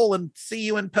down the hole and see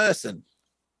you in person.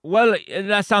 Well,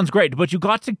 that sounds great, but you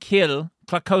got to kill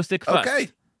Klakosic first. Okay.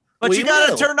 But we you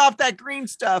gotta will. turn off that green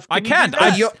stuff. I Can you do can't.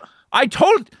 that? You I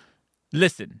told.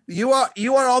 Listen, you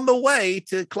are on the way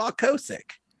to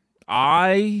Klakosic.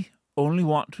 I only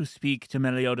want to speak to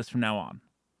Meliodas from now on.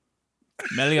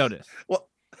 Meliodas, Well,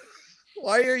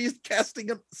 why are you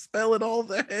casting a spell in all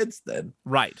their heads then?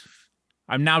 right?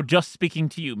 I'm now just speaking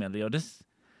to you, Meliodas.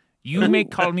 You may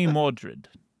call me Mordred.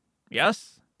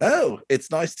 Yes, Oh, it's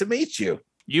nice to meet you.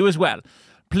 you as well.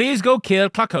 Please go kill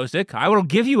Klakosik. I will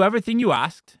give you everything you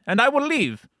asked, and I will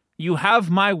leave. You have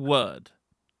my word.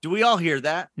 Do we all hear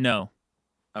that? No.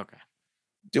 Okay.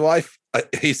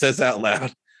 He says out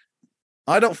loud,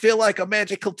 I don't feel like a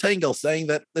magical tingle saying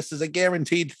that this is a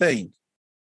guaranteed thing,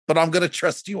 but I'm going to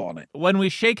trust you on it. When we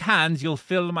shake hands, you'll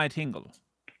feel my tingle.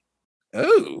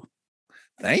 Oh,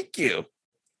 thank you.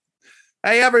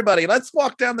 Hey, everybody, let's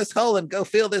walk down this hole and go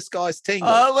feel this guy's tingle.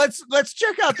 Let's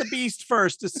check out the beast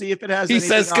first to see if it has He anything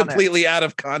says on it. completely out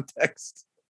of context.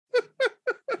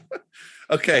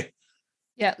 Okay.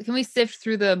 Yeah, can we sift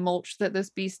through the mulch that this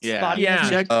beast's Yeah. body Yeah.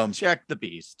 has? Check the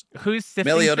beast. Who's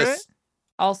sifting Meliodas, through it?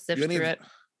 I'll sift you through it.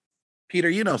 Peter,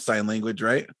 you know sign language,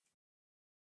 right?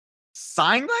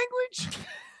 Sign language?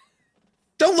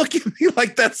 Don't look at me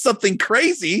like that's something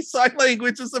crazy. Sign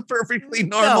language is a perfectly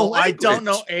normal No, I language. don't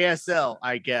know ASL,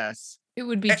 I guess. It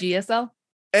would be GSL.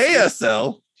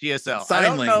 ASL. GSL. Sign I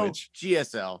don't language. know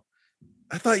GSL.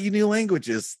 I thought you knew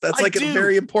languages. That's I like a do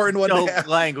very important one know to have.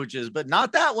 languages, but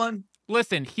not that one.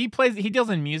 Listen, he deals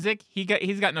in music.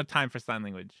 He's got no time for sign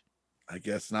language. I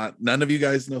guess not. None of you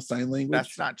guys know sign language.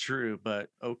 That's not true, but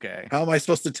okay. How am I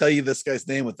supposed to tell you this guy's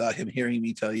name without him hearing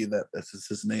me tell you that this is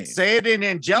his name? Say it in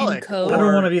angelic. code. I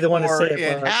don't want to be the one to or say it,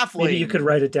 in but halfling. maybe you could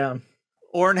write it down.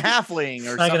 Or in halfling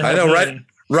or Not gonna something. I help know, me right? any.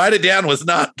 Write it down was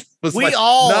not We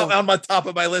all- not on my top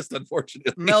of my list,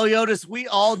 unfortunately. Meliodas, we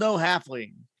all know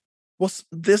halfling. Well,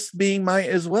 this being might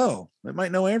as well. It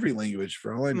might know every language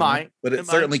for all I know. Might. But it It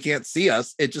certainly can't see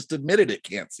us. It just admitted it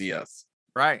can't see us.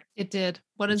 Right. It did.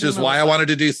 What is Which is why I wanted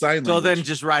to do sign language. So then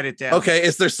just write it down. Okay,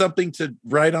 is there something to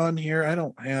write on here? I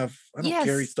don't Yes.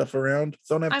 carry stuff around.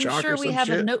 Don't have I'm chalk sure or we some have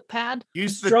a shit. notepad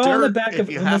Use the Draw dirt on the back if of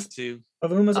you Uma's- have to.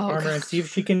 Of Uma's Oh, armor God. and see if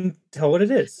she can tell what it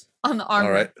is. on the armor.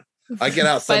 All right. I get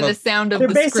out By some the of sound of They're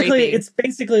the basically scraping. it's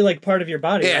basically like part of your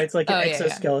body, Yeah. right? It's like an Oh, yeah, yeah.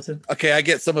 exoskeleton. Okay, I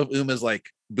get some of Uma's like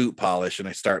boot polish and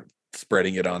I start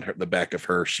spreading it on the back of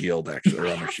her shield, actually, or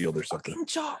on her shield or something. Fucking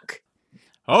chalk.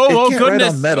 Oh can't write on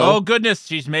goodness! metal. Oh goodness!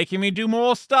 She's making me do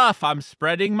more stuff. I'm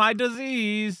spreading my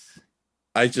disease.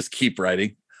 I just keep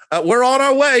writing. We're on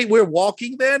our way. We're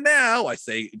walking there now. I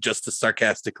say just as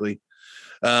sarcastically.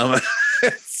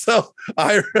 So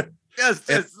I Yes,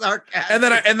 And- it's sarcastic.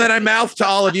 and then I mouth to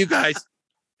all of you guys.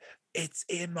 It's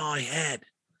in my head.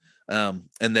 And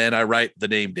then I write the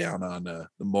name down on the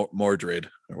Mordred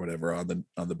or whatever on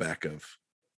the back of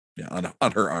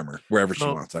on her armor wherever she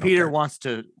Well, wants. I don't Peter care. wants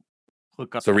to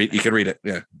look up. So that you can name. read it.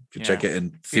 Yeah, you can check Yeah. it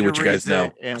and see Peter what you guys reads know.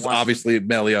 it and 'Cause wants to- obviously,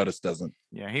 Meliodas doesn't.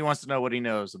 Yeah, he wants to know what he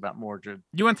knows about Mordred.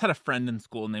 You once had a friend in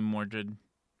school named Mordred.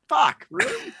 Fuck,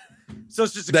 really? So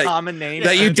it's just a That- common name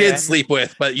That you again? did sleep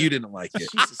with, but you didn't like it.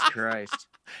 Jesus Christ.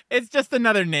 It's just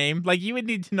another name. Like you would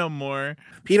need to know more.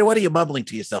 Peter, what are you mumbling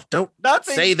to yourself? Don't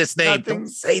Nothing. say this name. nothing, Don't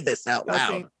say this out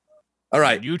nothing. loud. All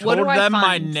right, You What told do I them my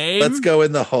find? name. let's go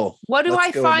in the hole. What do Let's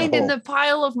I go find in hole. the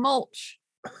pile of mulch?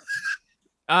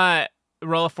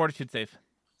 Roll a fortitude save.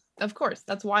 Of course,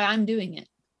 that's why I'm doing it.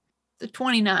 It's a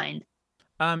 29.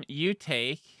 You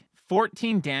take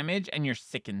 14 damage and you're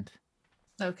sickened.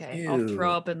 Okay, I'll throw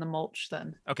Ew. up in the mulch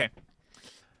then. Okay.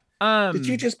 Did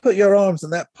you just put your arms in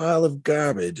that pile of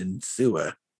garbage and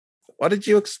sewer? What did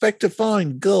you expect to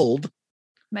find? Gold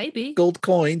Maybe.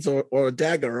 coins, or a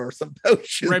dagger or some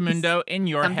potions? Raimundo, in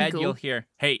your That'd be head, cool. you'll hear,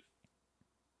 hey,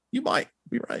 You might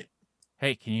be right.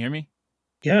 hey, can you hear me?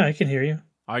 Yeah, I can hear you.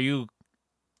 Are you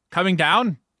coming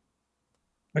down?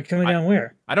 Like coming down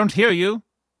where? I don't hear you.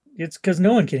 It's because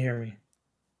no one can hear me.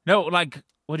 No, like,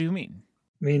 what do you mean?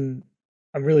 I mean,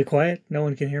 I'm really quiet. No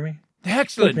one can hear me. Look,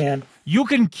 Excellent. man. You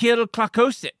can kill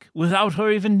Klakosik without her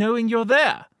even knowing you're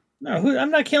there. No, I'm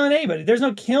not killing anybody. There's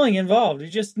no killing involved. You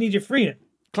just need your freedom.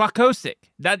 Klakosik.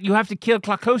 That you have to kill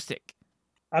Klakosik.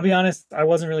 I'll be honest, I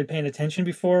wasn't really paying attention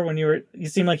before when you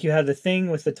seemed like you had the thing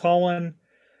with the tall one.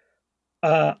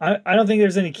 I don't think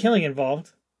there's any killing involved.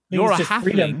 I think You're a it's just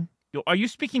freedom. halfling. Are you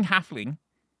speaking halfling?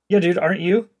 Yeah, dude, aren't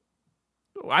you?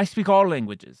 I speak all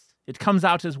languages. It comes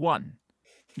out as one.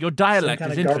 Your Some dialect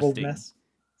kind is of garbled interesting. mess.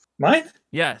 Mine?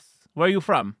 Yes. Where are you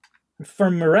from?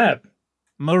 From Marab.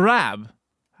 Marab.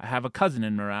 I have a cousin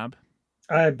in Marab.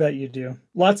 I bet you do.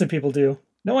 Lots of people do.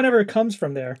 No one ever comes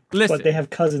from there, Listen. but they have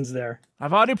cousins there.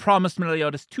 I've already promised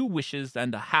Meliodas 2 wishes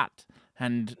and a hat,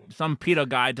 and some pedo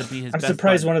guy to be his I'm best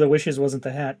surprised bud. one of the wishes wasn't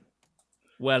the hat.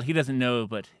 Well, he doesn't know,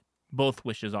 but both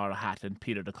wishes are a hat and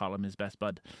Peter to call him his best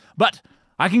bud. But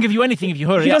I can give you anything if you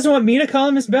hurry He up. doesn't want me to call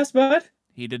him his best bud?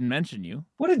 He didn't mention you.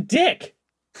 What a dick.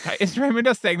 Is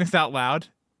Raimundo saying this out loud?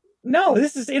 No,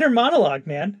 this is inner monologue,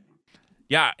 man.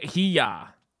 Yeah,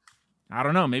 I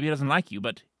don't know, maybe he doesn't like you,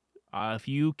 but If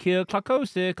you kill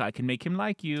Klakosik, I can make him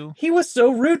like you. He was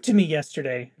so rude to me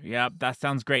yesterday. Yep, that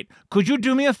sounds great. Could you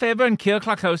do me a favor and kill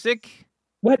Klakosik?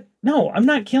 What? No, I'm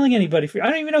not killing anybody. I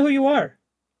don't even know who you are.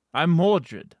 I'm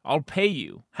Mordred. I'll pay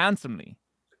you handsomely.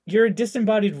 You're a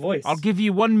disembodied voice. I'll give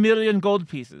you 1 million gold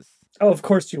pieces. Oh, of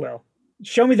course you will.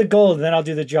 Show me the gold, and then I'll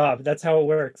do the job. That's how it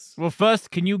works. Well,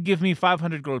 first, can you give me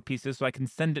 500 gold pieces so I can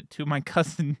send it to my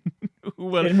cousin who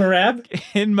will In Marab?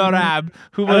 in Marab,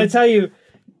 who I'm will going to tell you,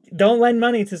 don't lend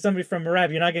money to somebody from Marab.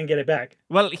 You're not going to get it back.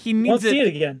 well, he Won't needs see it.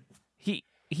 it again.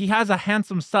 He has a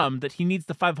handsome sum that he needs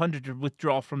the 500 to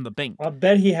withdraw from the bank. I'll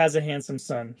bet he has a handsome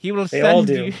son. He will They send all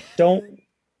do. you.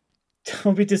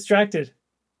 Don't be distracted.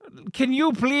 Can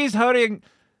you please hurry?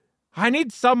 I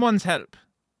need someone's help.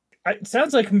 It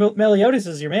sounds like Meliodas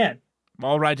is your man.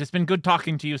 All right, it's been good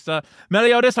talking to you, sir.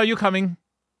 Meliodas, are you coming?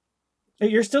 Hey,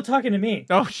 you're still talking to me.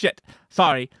 Oh, shit.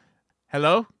 Sorry.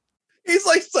 Hello? He's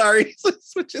like, sorry. He's like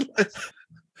switching lines.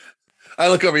 I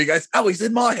look over you guys. Oh, he's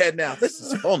in my head now. This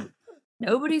is fun.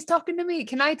 Nobody's talking to me.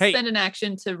 Can I Hey. spend an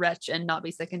action to retch and not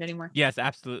be second anymore? Yes,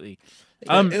 absolutely.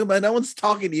 Uma, no one's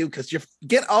talking to you because you're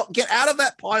get out of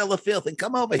that pile of filth and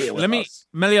come over here with us.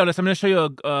 Meliodas, I'm going to show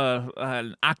you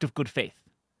an act of good faith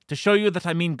to show you that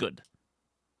I mean good.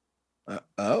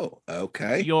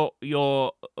 Okay.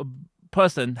 Your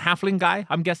person, halfling guy,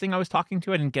 I'm guessing I was talking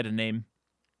to, I didn't get a name.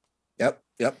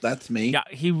 Yep, that's me. Yeah,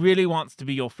 he really wants to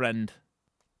be your friend.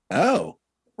 Oh,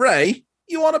 Ray,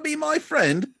 you want to be my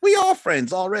friend? We are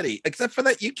friends already, except for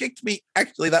that you kicked me.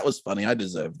 Actually, that was funny. I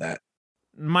deserve that.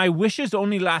 My wishes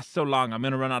only last so long. I'm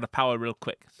going to run out of power real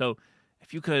quick. So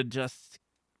if you could just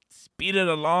speed it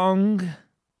along.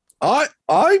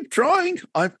 I'm trying.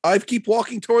 I keep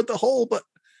walking toward the hole, but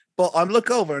I look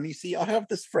over and you see I have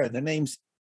this friend. Her name's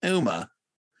Uma.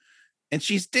 And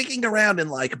she's digging around in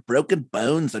like broken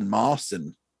bones and moss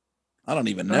and I don't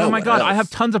even know. Oh my what god, I else. have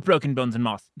tons of broken bones and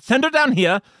moss. Send her down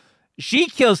here. She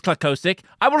kills Klakosik.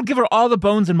 I will give her all the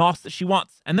bones and moss that she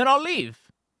wants, and then I'll leave.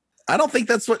 I don't think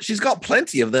that's what she's got.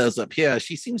 Plenty of those up here.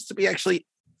 She seems to be actually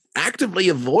actively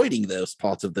avoiding those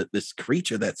parts of this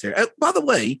creature that's here. Oh, by the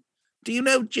way, do you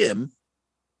know Jim?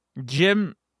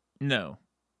 Jim, no.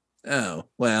 Oh,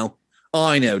 well,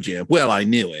 I know Jim. Well, I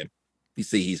knew him. You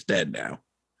see, he's dead now.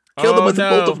 Killed him with a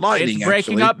bolt of lightning, It's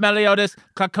breaking actually. up, Meliodas.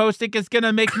 Klakosik is going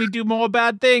to make me do more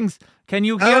bad things. Can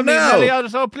you hear Oh, me, no.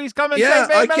 Meliodas? Oh, please come and Yeah, save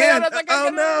me, I can. Meliodas. I Oh,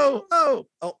 can't get no.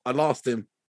 Oh, I lost him.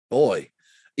 Boy,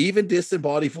 even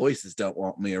disembodied voices don't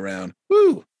want me around.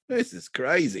 Woo, this is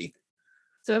crazy.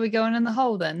 So are we going in the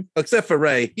hole then? Except for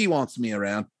Ray. He wants me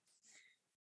around.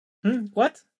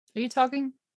 What? Are you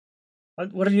talking?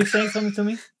 What are you saying something to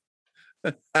me?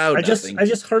 Oh, I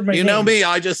just heard my You name. know me.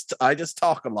 I just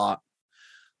talk a lot.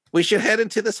 We should head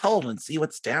into this hole and see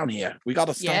what's down here. We got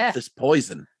to stop Yeah. this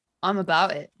poison. I'm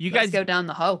about it. You Let's guys go down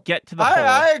the hole. Get to the hole.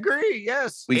 I agree.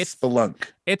 Yes. We It's-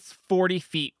 spelunk. It's 40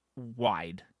 feet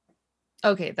wide.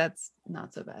 Okay, that's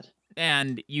not so bad.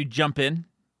 And you jump in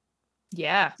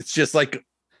Yeah. It's just like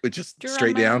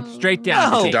straight down. straight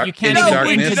down. No. You can't- you can't Into even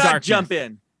darkness. into we cannot darkness. jump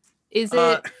in. Is it?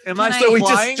 Am I can still So we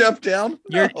flying? just jump down?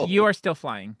 You are still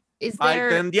flying. is there?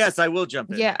 Then yes, I will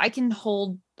jump in. Yeah, I can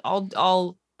hold.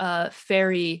 I'll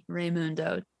ferry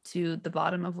Raymundo to the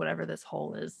bottom of whatever this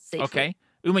hole is safely. Okay.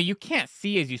 Uma, you can't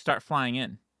see as you start flying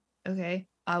in. Okay.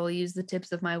 I will use the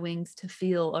tips of my wings to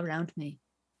feel around me.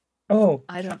 Oh,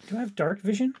 I don't- Do I have dark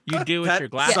vision? You do with That your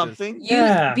glasses. something.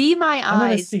 Yeah. Be my I wanna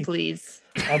eyes, see. please.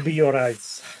 I'll be your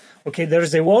eyes. Okay,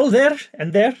 there's a wall there,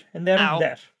 and there, and there, Ow. and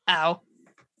there. Ow.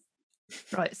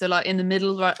 Right. So like in the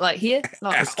middle, right, like here.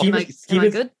 Like, Ow. Just keep am it- I, keep am I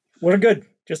it good? We're good.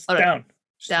 Just All right. down.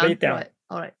 Down. Straight down. Right.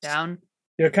 All right. Down.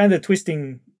 You're kind of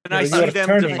twisting. Can I you see are them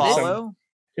turning to some- follow?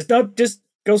 It's not just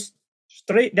go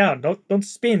straight down. Don't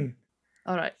spin.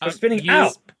 All right. You're spinning you-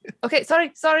 out. Okay.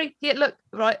 Sorry. Here. Look.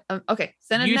 Right. Okay.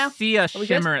 Send it You now. see a we good?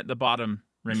 shimmer at the bottom,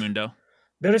 Raimundo.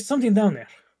 There is something down there.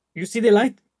 You see the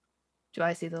light? Do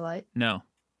I see the light? No.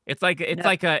 It's like No, it's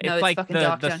like fucking the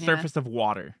dark down here, man. surface of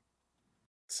water.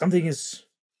 Something is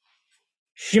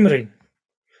shimmering.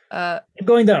 Keep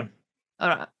going down. All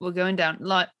right. We're going down.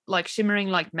 Like shimmering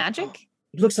like magic.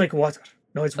 It looks like water.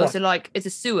 No, it's Oh, water. so like it's a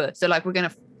sewer. So like we're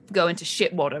gonna go into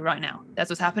shit water right now. That's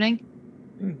what's happening.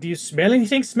 Do you smell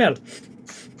anything? Smell.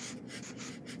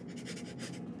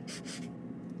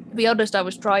 To be honest, I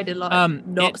was trying to like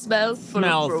not it smell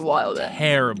smells for a while there.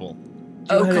 terrible.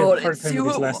 Oh I had a god, hard it's time with sewer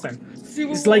this last water. time.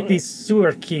 Sewer It's like water. the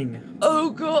sewer king, Oh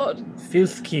god.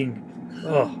 filth king.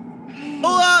 Oh,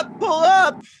 Pull up! Pull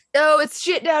up! Oh, it's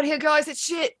shit down here, guys. It's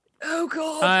shit. Oh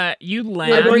god. You we're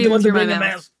land. going to breathing want to through my bring a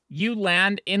mouth. mask. You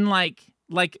land in like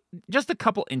just a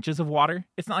couple inches of water.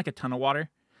 It's not like a ton of water.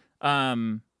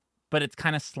 But it's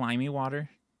kind of slimy water.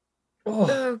 Oh,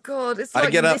 Oh god, it's I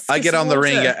like get up. I viscous get on the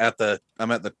ring water.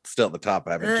 I'm still at the top.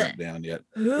 I haven't jumped down yet.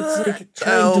 it's like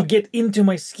trying to get into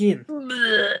my skin.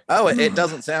 Oh, it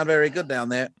doesn't sound very good down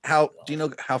there. How do you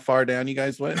know how far down you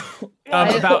guys went?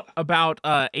 About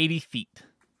 80 feet.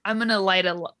 I'm gonna light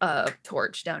a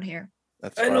torch down here.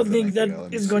 That's I don't think that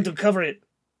is going to cover it.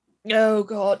 Oh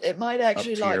god, it might up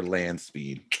actually to your land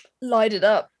speed. light it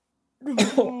up.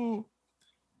 All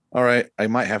right, I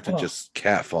might have to Oh. just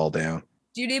cat fall down.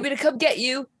 Do you need me to come get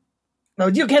you? No,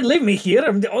 you can't leave me here.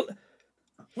 I'm the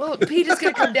Well, Peter's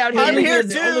gonna come down here. I'm I'm here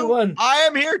the only too. one. I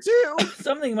am here too.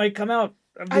 Something might come out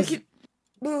of I this. can.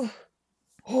 Ugh,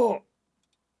 Oh,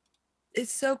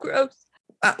 it's so gross.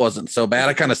 That wasn't so bad.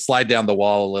 I kind of slide down the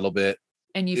wall a little bit.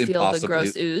 And you feel the Impossibly.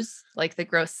 gross ooze, like the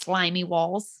gross slimy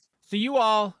walls. So you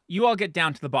all get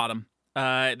down to the bottom.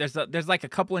 There's like a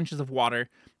couple inches of water,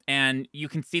 and you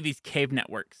can see these cave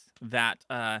networks that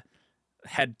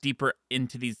head deeper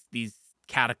into these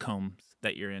catacombs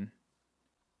that you're in.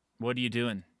 What are you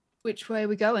doing? Which way are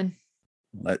we going?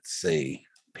 Let's see,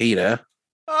 Peter.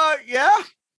 Yeah.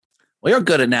 Well, you're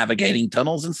good at navigating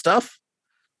tunnels and stuff.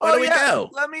 Where do we go?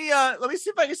 Let me see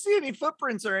if I can see any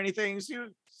footprints or anything. See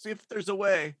if there's a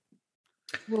way.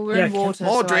 Well, we're Yeah, in water, so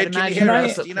Mordred, I'd can you imagine hear I-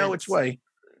 us? Do you know which way?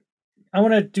 I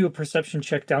want to do a perception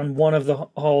check down one of the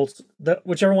halls,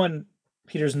 whichever one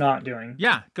Peter's not doing.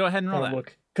 Yeah, go ahead and roll that.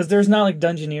 Look, because there's not like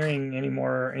dungeoneering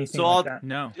anymore or anything So like I'll- that.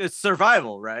 No, It's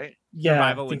survival, right? Yeah,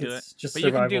 survival I would think do it's it. just But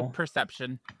survival. you can do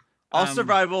perception. I'll Um,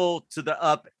 survival to the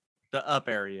up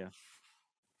area.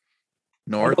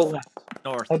 I'll North. go left.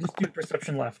 North. I'll just do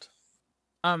perception left.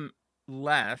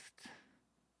 Left.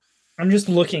 I'm just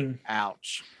looking.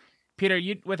 Ouch. Peter,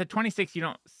 you with a 26,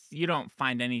 you don't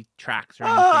find any tracks or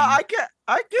anything.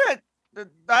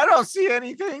 I don't see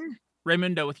anything.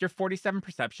 Raimundo, with your 47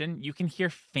 perception, you can hear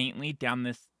faintly down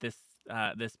this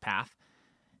path.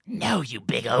 No, you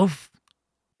big oaf.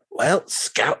 Well,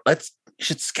 you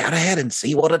should scout ahead and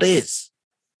see what it is.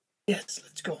 Yes,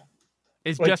 let's go.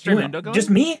 Is Wait, just you- Raimundo going? Just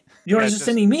me? You're Yeah, just just-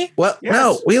 sending me? Well, Yes.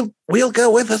 no, we'll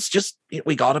go with us. Just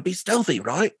we gotta be stealthy,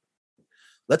 right?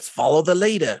 Let's follow the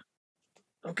leader.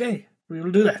 Okay, we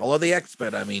will do that. Follow the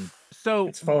expert. I mean, So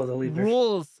Let's follow the leader.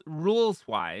 rules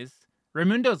wise,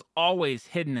 Raimundo's always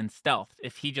hidden in stealth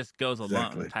if he just goes alone,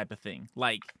 Exactly. type of thing.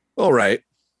 Like all right.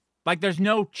 there's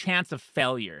no chance of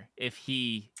failure if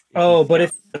he. Oh, he but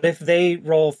scouts. if they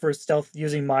roll for stealth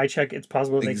using my check, it's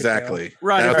possible they could fail. Exactly.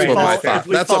 Right. That's if what we my follow- thought. if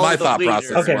we That's what my follow the thought leader.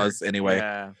 process Okay. was. Anyway,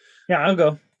 Yeah. Yeah, I'll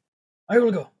go. I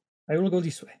will go. I will go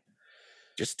this way.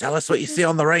 just tell us what you see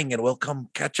on the ring, and we'll come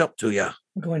catch up to you.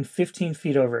 I'm going 15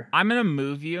 feet over. I'm gonna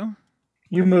move you.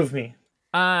 You move me.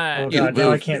 Uh, Oh You god, now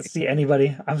I moved can't me. see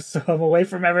anybody. I'm away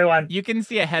from everyone. you can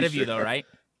see ahead of you though, right?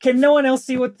 Can no one else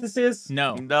see what this is?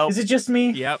 No. Nope. Is it just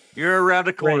me? Yep. You're around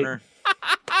a Great. corner.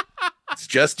 It's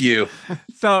just you.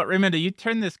 So Raimundo, you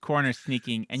turn this corner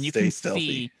sneaking, and you Stay can stealthy.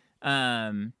 see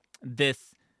this.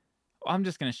 I'm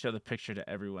just gonna show the picture to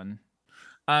everyone.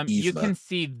 You Yzma. can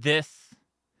see this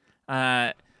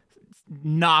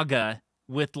Naga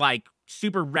with like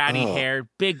super ratty Oh. hair,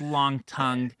 big long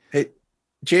tongue. Hey,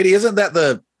 JD, isn't that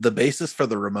the basis for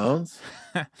the Ramones?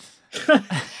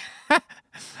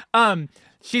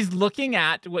 She's looking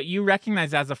at what you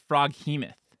recognize as a frog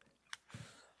hemoth.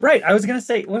 Right. I was gonna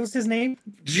say, what was his name?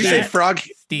 Did you say Matt. frog?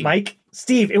 Steve. Mike?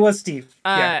 Steve. It was Steve.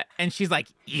 Yeah. And she's like,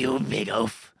 You big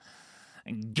oaf.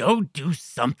 Go do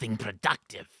something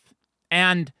productive.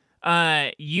 and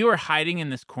you are hiding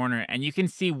in this corner, and you can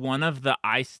see one of the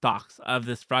eye stalks of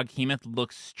this frog hemoth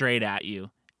looks straight at you.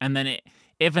 And then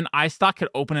if an eye stalk could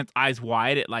open its eyes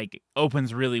wide, it like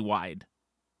opens really wide.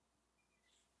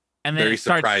 And then Very it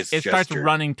starts surprised starts gesture.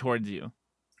 running towards you.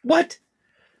 What?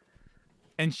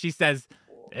 And she says,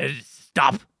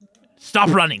 Stop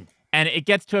running. and it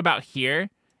gets to about here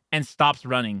and stops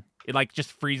running. It like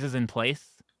just freezes in place.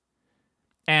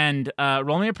 And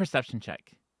roll me a perception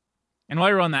check. And while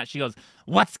you're on that, she goes,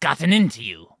 What's gotten into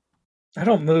you? I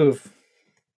don't move.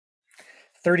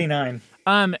 39.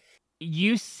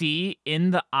 You see in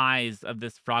the eyes of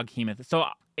this frog hemoth. So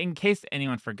in case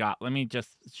anyone forgot, let me just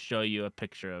show you a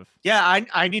picture of. Yeah,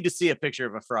 I need to see a picture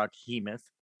of a frog hemoth.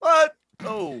 What?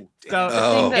 Oh, So The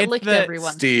Oh. thing that It's licked the-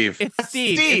 everyone. Steve. it's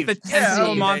Steve. Steve. It's the Yeah,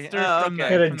 tentacle okay. monster Oh, from the.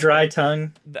 okay. Had a from the- dry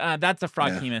tongue. That's a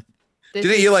frog Yeah. hemoth. This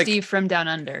Didn't is you, like- Steve from Down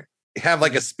Under. Have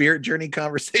like a spirit journey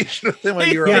conversation with him when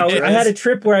you were Yeah, on I had a drugs?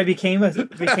 trip where I became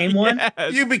one.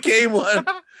 Yes. You became one.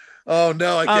 Oh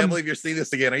no, I can't Um, believe you're seeing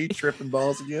this again. Are you tripping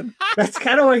balls again? That's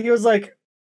kind of what he was like.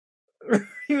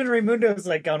 Even Raimundo was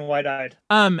like gone wide-eyed.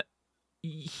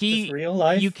 He This real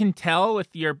life. you can tell with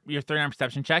your 39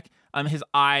 perception check, his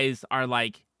eyes are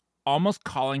like almost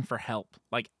calling for help,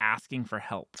 like asking for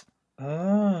help.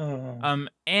 Oh.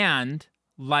 And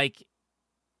like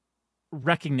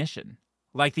recognition.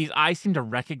 Like these eyes seem to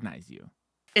recognize you.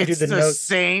 I do It's the the nose.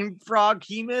 same frog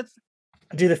hemoth.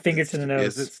 I do the finger to the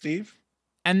nose. Is it, Steve?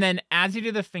 And then as you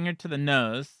do the finger to the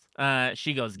nose,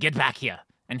 she goes, "Get back here."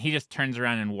 And he just turns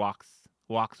around and walks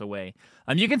away.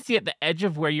 You can see at the edge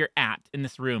of where you're at in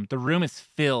this room, the room is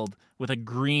filled with a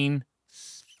green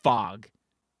fog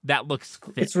that looks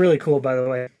thick. It's really cool, by the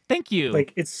way. Thank you.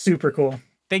 Like, it's super cool.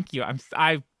 Thank you.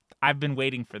 I've been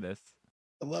waiting for this.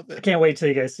 I love I it. can't wait till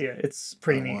you guys see it. It's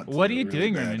pretty I neat. want- What are you really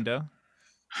doing, bad. Raimundo?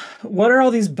 What are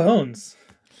all these bones?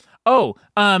 Oh,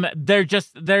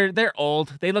 they're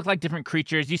old. They look like different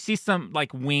creatures. You see some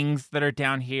like wings that are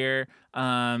down here.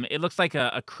 It looks like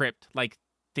a crypt, like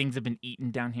things have been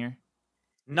eaten down here.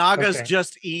 Nagas Okay.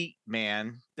 just eat,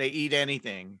 man. They eat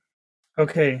anything.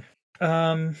 Okay.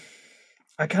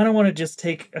 I kind of want to just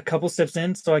take a couple steps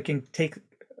in so I can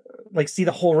see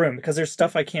the whole room because there's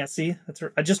stuff I can't see.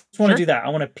 I just want to Sure. do that. I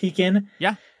want to peek in.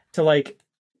 Yeah. To like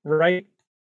right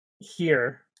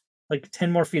here, like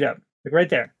 10 more feet up, like right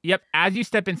there. Yep. As you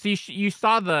step in, so you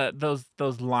saw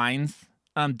those lines.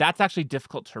 That's actually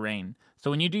difficult terrain. So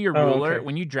when you do your Oh, ruler, okay.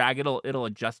 when you drag it'll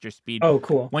adjust your speed. Oh,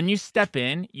 cool. When you step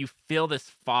in, you feel this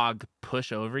fog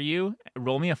push over you.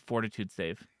 Roll me a fortitude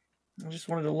save. I just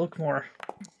wanted to look more.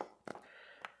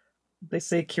 They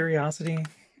say curiosity.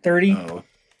 30. Oh.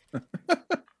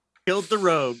 Killed the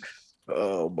rogue.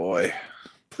 Oh boy.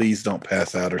 Please don't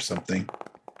pass out or something.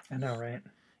 I know, right?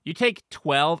 You take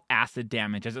 12 acid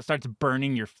damage as it starts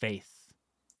burning your face.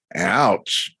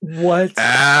 Ouch. What?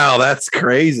 Ow, that's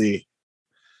crazy.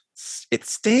 It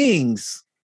stings.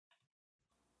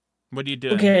 What are you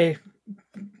doing? Okay.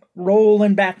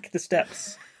 Rolling back the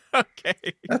steps. Okay.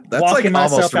 That's Walking like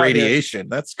myself almost out here. radiation.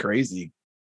 That's crazy.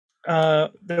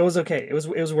 That was okay. It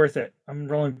was worth it. I'm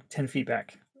rolling 10 feet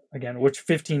back again, which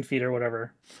 15 feet or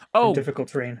whatever. Oh, in difficult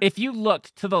terrain. if you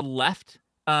looked to the left,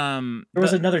 There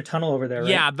was another tunnel over there, right?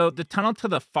 yeah, the tunnel to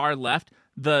the far left,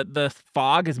 the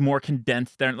fog is more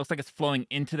condensed there, and it looks like it's flowing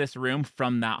into this room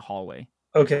from that hallway.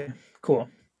 Okay, cool.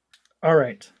 All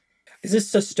right. Is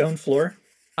this a stone floor?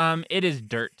 It is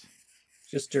dirt.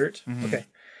 Just dirt? Mhm. Okay.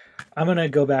 I'm gonna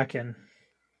go back in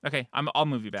Okay, I'll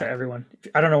move you to back. everyone.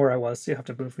 I don't know where I was, so you have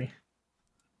to move me.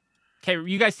 Okay,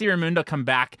 you guys see Raimundo come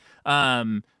back.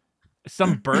 Some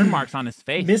burn marks on his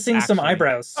face. Missing some actually.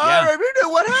 eyebrows. Oh, Yeah. Raimundo,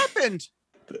 what happened?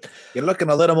 You're looking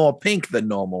a little more pink than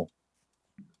normal.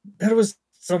 There was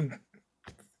some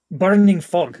burning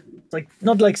fog. Like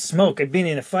not like smoke. I've been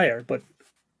in a fire, but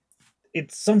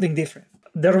it's something different.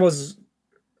 There was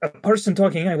a person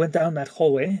talking. I went down that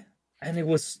hallway, and it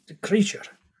was a creature.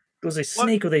 It was a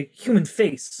snake with a human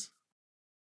face.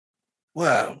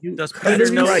 Wow. You Does heard That's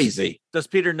of Peter this? crazy. Does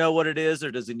Peter know what it is, or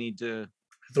does he need to?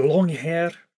 The long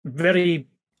hair, very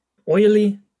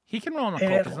oily. He can roll an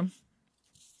Hair. occultism.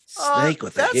 Snake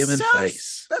with a that human sounds-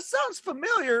 face. That sounds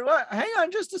familiar. Hang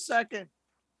on just a second.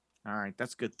 All right,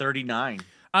 that's good. 39.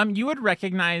 You would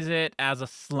recognize it as a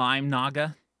slime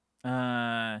naga,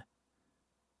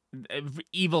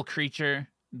 evil creature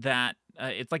that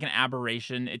it's like an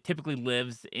aberration. It typically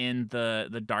lives in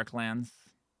the Darklands.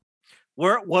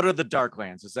 What are the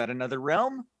Darklands? Is that another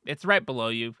realm? It's right below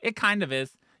you. It kind of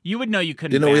is. You would know you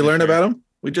couldn't. Didn't we banish learn her. about him?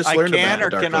 We just I learned can about or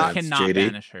the cannot- Darklands, Cannot JD.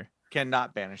 banish her.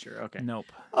 Cannot banish her. Okay. Nope.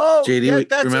 Oh, JD, yeah, we,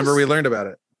 that's remember a- we learned about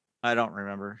it. I don't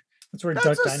remember. That's where That's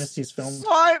Duck a Dynasty's filmed.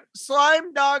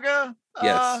 Slime Naga.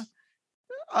 Yes.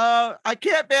 I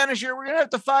can't banish her. We're gonna have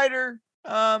to fight her.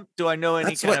 Do I know any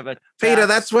That's kind of a Peter,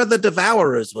 that's where the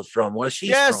Devourers was from. Where she's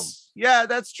yes. Yeah,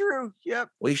 that's true. Yep.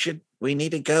 from. We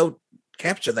need to go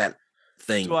capture that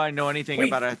thing. Do I know anything Wait.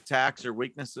 about attacks or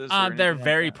weaknesses? or They're anything like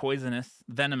very that? poisonous,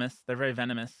 venomous. They're very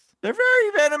venomous. They're very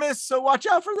venomous, so watch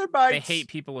out for their bites. They hate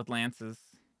people with lances.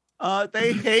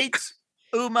 They hate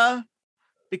Uma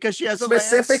because she has a lance.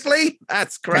 Specifically?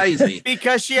 That's crazy.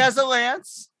 Because she has a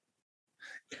lance.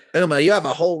 Uma, you have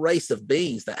a whole race of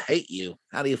beings that hate you.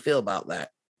 How do you feel about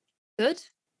that? Good.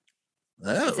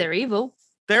 Oh, They're evil.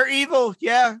 They're evil.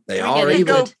 Yeah. they we are get it.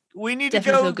 evil. Good. We need to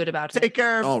Definitely go feel good about it. take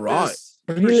care of All right. this.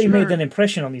 It for really made sure. an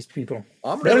impression on these people.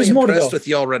 I'm There really is more to impressed go. with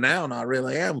your renown. I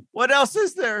really am. What else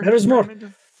is there? There is more.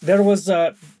 Raymond? There was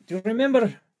do you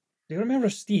remember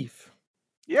Steve?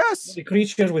 Yes. The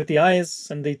creature with the eyes,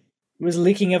 and he was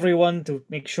licking everyone to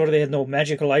make sure they had no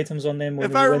magical items on them. when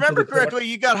If we I went to remember the port. correctly,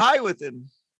 you got high with him.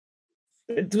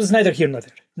 It was neither here nor there.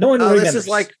 No one Oh, remembers.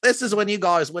 this is when you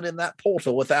guys went in that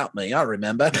portal without me. I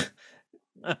remember.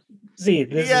 See,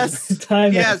 this Yes. is the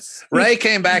time. Yes. Ray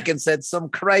came back and said some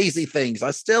crazy things.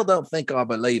 I still don't think I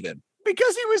believe him.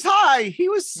 Because he was high. He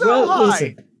was so well,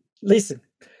 high. listen.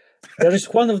 There is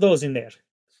one of those in there.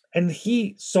 and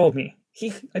he saw me.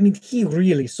 He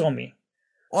really saw me,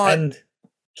 What? and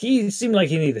he seemed like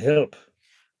he needed help.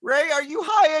 Ray, are you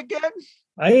high again?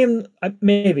 I am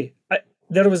maybe.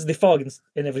 There was the fog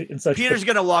and such. Peter's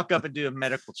gonna walk up and do a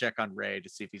medical check on Ray to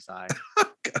see if he's high.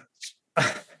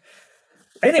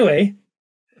 Anyway,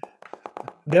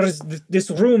 this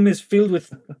room is filled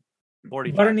with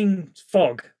 45. burning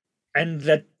fog, and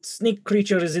that snake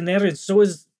creature is in there, and so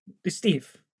is the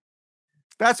Steve.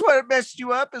 That's what messed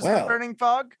you up, is the Wow. burning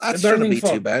fog? That The shouldn't burning be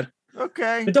fog. too bad.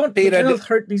 Okay. But don't Peter, cannot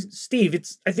hurt these Steve.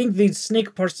 I think the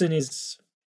snake person is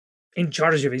in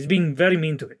charge of it. He's being very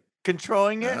mean to it.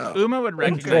 Controlling it? Oh. Uma would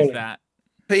recognize Controlling. that.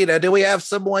 Peter, do we have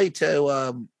some way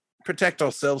to protect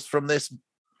ourselves from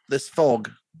this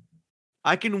fog?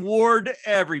 I can ward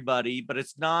everybody, but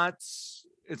it's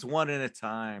one at a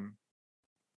time.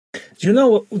 Do you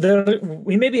know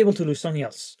we may be able to do something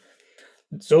else?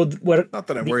 So where Not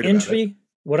that I'm the worried about it. entry,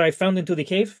 what I found into the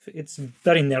cave, it's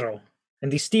very narrow,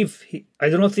 and the Steve, I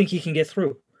don't think he can get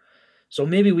through. So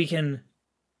maybe we can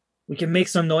make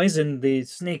some noise, and the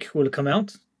snake will come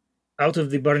out of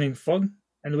the burning fog,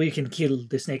 and we can kill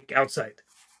the snake outside.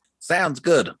 Sounds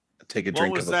good. Take a What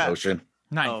drink was of the that? potion.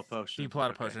 Nice. Oh, potion. So you pull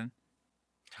out a Okay. potion.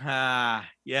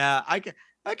 Yeah, I can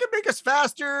make us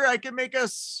faster. I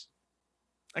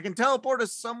can teleport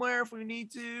us somewhere if we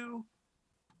need to.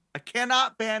 I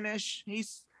cannot banish.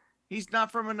 He's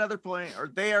not from another plane, or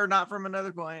they are not from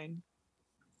another plane.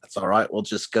 That's all right. We'll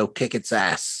just go kick its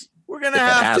ass. We're If gonna it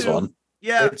have has to. one.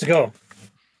 Yeah, Let's go.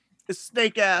 it's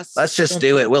snake ass. Let's just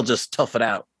do it. We'll just tough it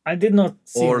out. I did not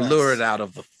see Or that. lure it out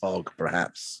of the fog,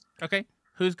 perhaps. Okay.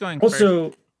 Who's going first?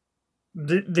 Also,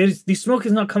 the smoke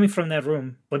is not coming from that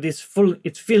room, but it's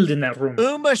filled in that room.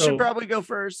 Uma So- should probably go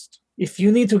first. If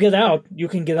you need to get out, you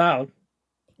can get out.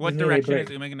 What you need a direction break.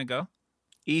 is Uma going to go?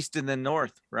 East and then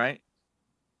north, right?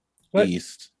 What?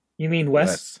 East, You mean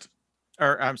west?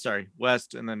 Or I'm sorry,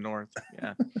 west and then north.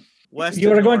 Yeah, west. You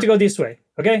and are going to north. go this way.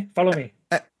 Okay, follow me.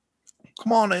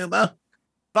 Come on, Uma.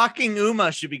 Fucking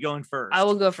Uma should be going first. I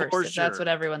will go first For if that's sure. what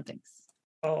everyone thinks.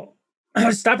 Oh,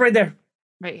 stop right there.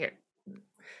 Right here.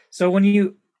 So when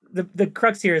the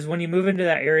crux here is when you move into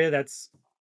that area that's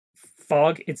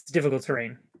fog, it's difficult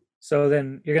terrain. So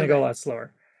then you're gonna go a Okay. lot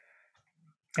slower.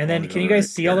 And then I'll can go you guys right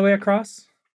see all the way across?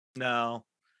 No,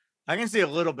 I can see a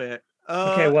little bit.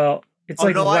 Okay, well it's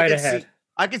like no, I right can ahead. see.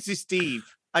 I can see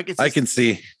Steve. I can see. I can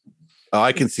see. Oh,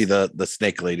 I can see the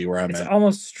snake lady where I'm It's at.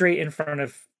 almost straight in front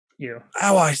of you.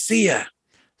 Oh, I see ya.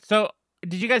 So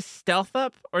did you guys stealth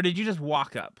up or did you just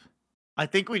walk up? I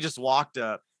think we just walked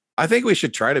up. I think we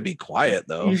should try to be quiet,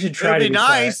 though. You should It'd try to be be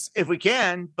quiet. nice if we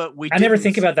can, but we. I never didn't-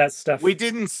 think about that stuff. We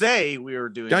didn't say we were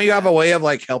doing. Don't you have that. a way of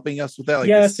like helping us with that? Like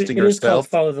yes, it assisting our is called stealth?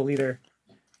 follow the leader.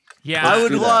 Yeah. I would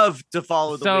do that. love to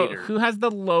follow the so leader. who has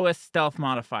the lowest stealth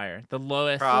modifier? The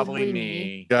lowest. Probably Probably me.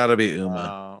 me. Gotta be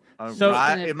Uma. So-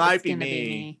 It might be It's gonna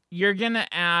me.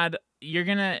 You're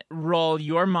gonna roll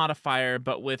your modifier,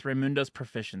 but with Raimundo's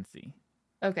proficiency.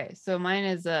 Okay, so mine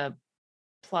is a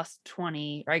plus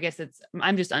 20, or I guess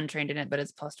I'm just untrained in it, but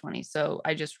it's plus 20. So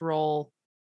I just roll.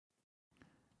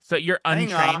 So you're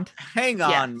Hang on, untrained. hang on,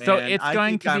 Yeah. man. So it's I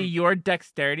going think to be I'm- your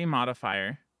dexterity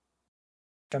modifier.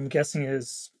 I'm guessing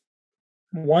is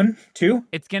 1, 2.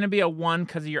 It's gonna be a 1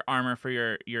 because of your armor for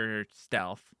your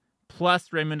stealth, plus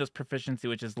Raimundo's proficiency,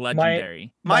 which is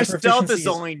legendary. My stealth proficiency is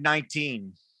only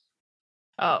 19,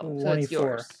 Oh, so it's 24.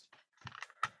 yours.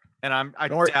 and I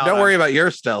Don't worry, doubt don't worry I'm- about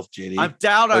your stealth, JD. I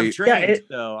doubt Oh, I'm you- trained Yeah,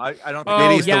 though. I don't think Oh,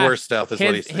 JD's yeah. the worst stealth, is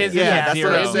what he's saying. His Yeah, is that's what zero.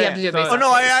 I'm So you have to do it So- based Oh on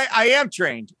no, stealth. I am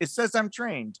trained. It says I'm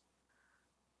trained.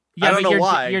 Yeah, don't but know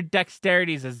why. your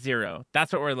dexterity is a 0.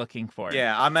 That's what we're looking for.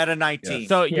 Yeah, I'm at a 19.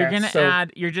 So you're Yeah, gonna so-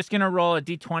 you're just gonna roll a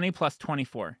d20 plus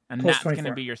 24, and Plus that's gonna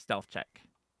 24. be your stealth check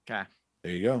Okay,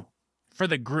 There you go. for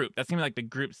the group. That's gonna be like the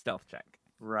group stealth check.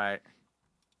 right.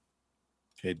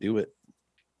 Okay, do it.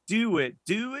 Do it,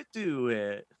 do it, do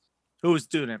it. Who's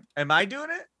doing it? Am I doing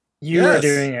it? You are Yes.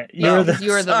 doing it. No, You're the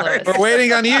You're the Sorry. lowest. We're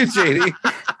waiting on you, JD.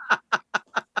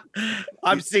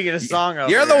 I'm singing a song.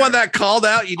 Over You're the here. one that called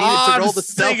out. You needed to I'm roll the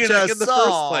stealth singing check a in the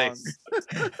song. first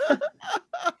place.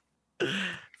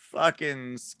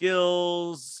 Fucking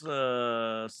skills,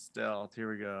 stealth.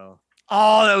 Here we go.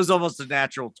 Oh, that was almost a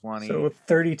natural 20. so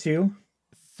 32.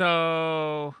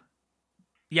 So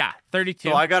yeah, 32.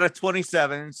 So I got a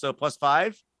 27. So plus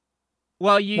 5.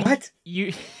 well, you What?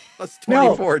 you That's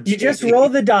No, 24. you just JD. roll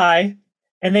the die,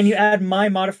 and then you add my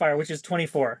modifier, which is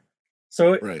 24.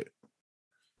 So Right.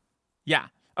 yeah.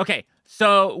 Okay.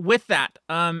 So with that,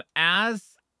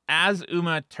 as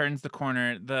Uma turns the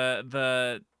corner,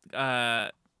 the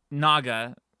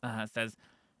Naga says,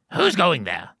 Who's going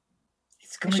there?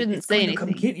 it's gonna, shouldn't it's say going to come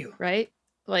anything. get you. Right?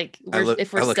 Like, if I we're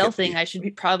look at stealthing, Steve. I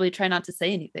should probably try not to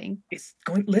say anything. It's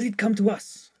going. Let it come to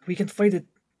us. We can fight it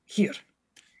here.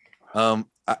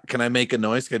 Can I make a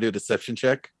noise? Can I do a deception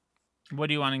check? What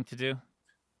are you wanting to do?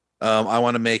 I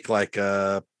want to make like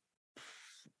a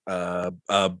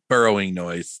burrowing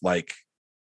noise, like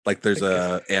there's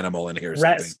a animal in here or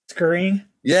Rat something. scurrying.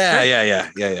 Yeah,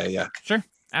 Sure. yeah. Sure,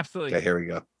 absolutely. Okay, here we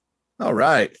go. All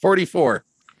right, 44.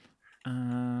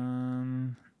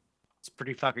 It's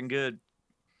pretty fucking good.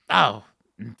 Oh,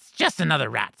 it's just another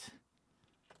rat.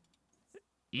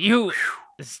 You,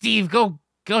 Steve, go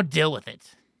deal with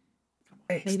it.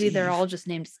 Hey, Maybe they're Steve. all just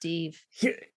named Steve.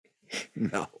 Here.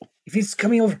 No. If it's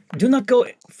coming over, do not go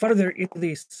further into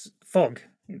this fog.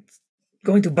 It's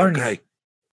going to burn you. Okay.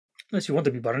 Unless you want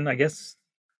to be burned, I guess.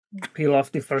 Peel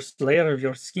off the first layer of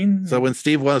your skin. So when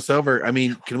Steve wants over, I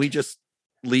mean, can we just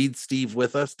lead Steve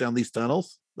with us down these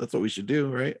tunnels? That's what we should do,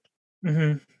 right? Mm-hmm.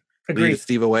 Lead Agreed.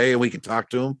 Steve away and we can talk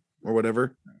to him or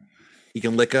whatever. He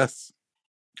can lick us.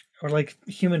 Or like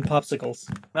human popsicles.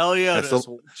 Meliodas,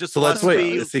 just So let's wants to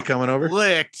wait. be Is he coming over?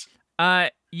 licked.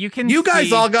 You can. You guys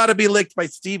see, all got to be licked by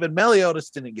Steve, and Meliodas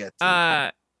didn't get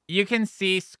to. You can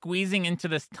see squeezing into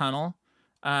this tunnel.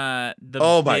 The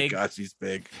Oh my big gosh, he's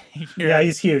big. figure Yeah, of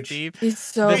he's huge. Steve. He's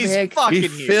so He's big. fucking He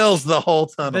huge. fills the whole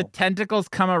The tunnel. tentacles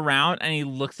come around and he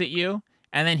looks at you,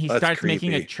 and then he That's starts making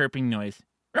a creepy. chirping noise.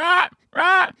 Rah,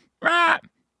 rah, rah.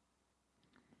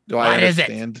 Do I What is it?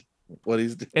 understand what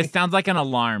he's doing? It sounds like an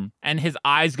alarm, and his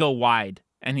eyes go wide,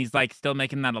 and he's like still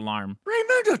making that alarm.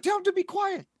 Raimundo, tell him to be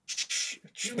quiet. Shh,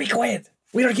 be quiet.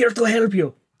 We are here to help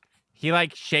you. He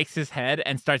like shakes his head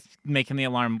and starts making the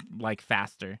alarm like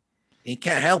faster. He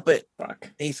can't help it. Fuck.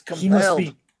 He's He must compelled.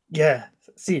 be. Yeah.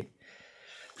 See.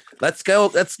 Let's go.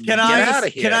 Let's Can get I- out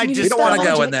of here. can I we just don't want to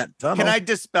dispel go him? in that tunnel. Can I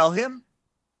dispel him?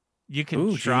 You can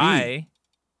Ooh, try.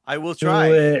 I will Do try.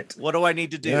 it. What do I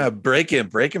need to do? Yeah, break him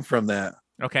from that.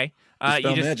 Okay. Dispel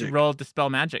You just magic. roll dispel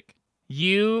magic.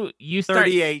 You start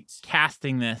 38.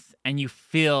 casting this, and you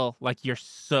feel like you're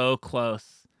so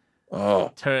close Oh,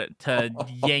 to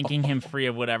yanking him free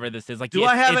of whatever this is. Like Do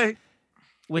it's- I have it's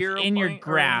a hero within your point or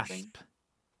grasp, anything?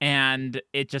 and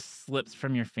it just slips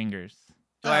from your fingers.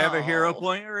 Do I have a hero Oh.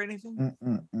 point or anything?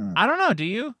 I don't know. Do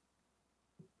you?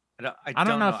 I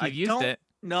don't know know. if you've used it.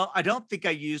 No, I don't think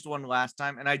I used one last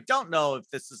time, and I don't know if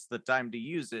this is the time to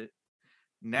use it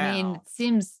now. I mean, it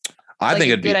seems I like think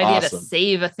a it'd be good idea awesome. to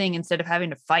save a thing instead of having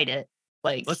to fight it.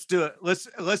 Like, Let's do it. Let's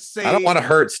say I don't want to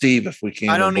hurt Steve if we can.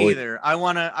 I don't avoid- either. I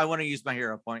wanna use my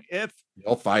hero point. If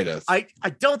He'll fight us. I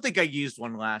don't think I used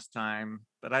one last time,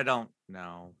 but I don't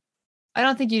know. I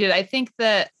don't think you did. I think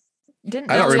that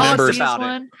didn't I don't Meliodas remember. use About it.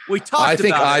 one? We talked I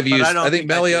think about I've it, but used. I, don't I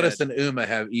think I Meliodas did. and Uma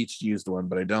have each used one,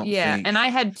 but I don't. Yeah, think. and I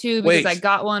had two Wait, because I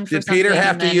got one for Did Peter something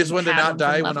have and to then use one to had not from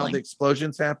die when all leveling. the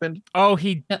explosions happened? Oh,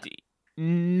 he. No.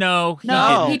 No, he No,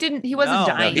 didn't. he didn't. He wasn't No.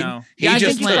 dying. No. He I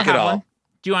just think you took still it have all. one.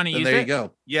 Do you want to And use there it? you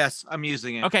go. Yes, I'm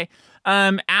using it. Okay.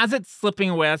 As it's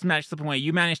slipping away, as magic slipping away,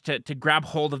 you manage to grab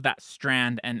hold of that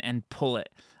strand and pull it.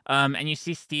 And you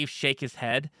see Steve shake his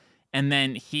head, and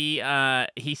then he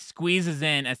squeezes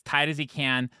in as tight as he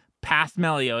can past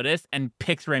Meliodas and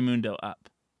picks Raimundo up,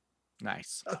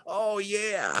 Nice. Oh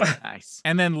yeah. Nice.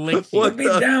 and then licks you, What Put me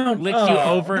the- down. licks you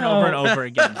Oh, over and no. over and over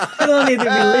again. I don't need to be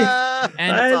licked.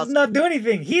 And I That's did not do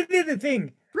anything. He did the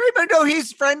thing. Raimundo,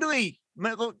 he's friendly.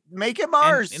 Make him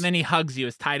ours. and then he hugs you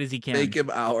as tight as he can. Make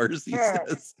him ours. He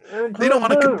says. They don't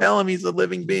want to compel him. He's a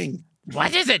living being.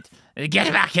 What is it?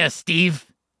 Get back here, Steve.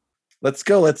 Let's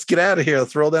go. Let's get out of here.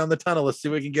 Let's roll down the tunnel. Let's see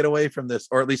if we can get away from this,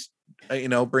 or at least,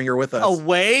 bring her with us.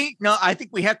 Away? No, I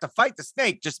think we have to fight the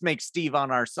snake. Just make Steve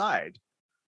on our side.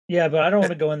 Yeah, but I don't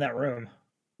want to go in that room.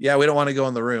 Yeah, we don't want to go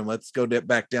in the room. Let's go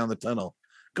back down the tunnel.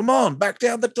 Come on, back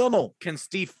down the tunnel. Can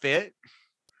Steve fit?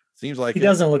 Seems like He it.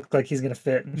 doesn't look like he's gonna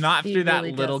fit. Not He through that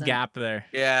really little doesn't. gap there.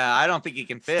 Yeah, I don't think he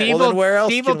can fit. Steve Well, then will, where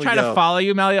else Steve can will we try to go? follow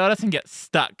you, Meliodas, and get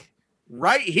stuck.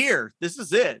 Right here. This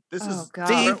is it. This Oh is god.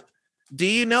 Steve, do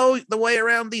you know the way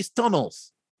around these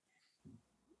tunnels?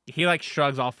 He like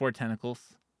shrugs all four tentacles.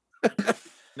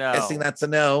 no. Guessing that's a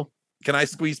no. Can I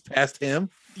squeeze past him?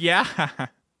 Yeah.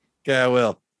 Okay, I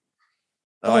will.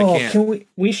 Oh, I can't. Can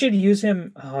we should use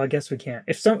him. Oh, I guess we can't.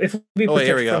 If we Oh, wait,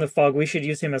 here protect we go. from the fog, we should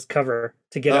use him as cover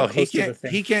to get Oh, up he close to the can't.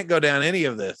 thing. He can't go down any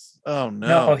of this. Oh no,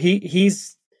 No,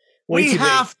 he's way We too big.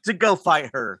 have to go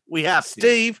fight her. We have to.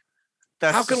 Steve.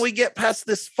 That's How can just- we get past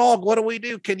this fog? What do we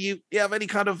do? Can you have any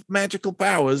kind of magical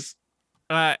powers?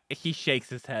 He shakes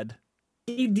his head.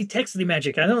 He detects the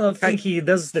magic. I don't think he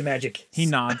does the magic. He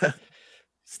nods.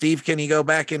 Steve, can you go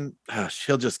back and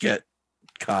he'll just get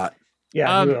caught.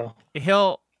 Yeah, he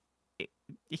will.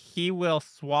 He will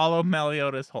swallow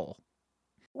Meliodas whole.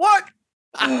 What?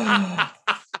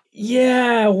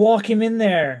 Yeah, walk him in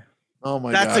there. Oh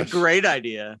my That's a gosh. great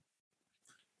idea.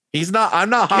 I'm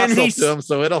not Can hostile he to him,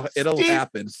 so it'll Steve,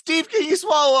 happen. Steve, can you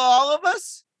swallow all of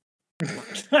us?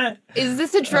 Is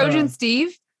this a Trojan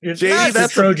Steve? JD, It's a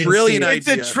that's a Trojan brilliant Steve. It's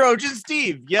a idea. Trojan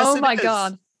Steve. Yes, Oh it my is.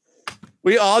 god.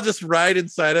 We all just ride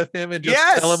inside of him and just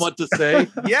Yes. tell him what to say.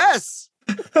 Yes.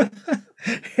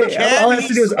 Hey, all I have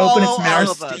to do is open its swallow all mouth.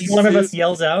 of us? One of us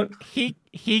yells out.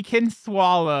 He can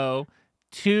swallow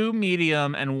 2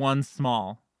 medium and 1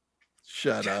 small.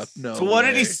 Shut up. No. So what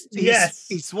way. did he? Yes.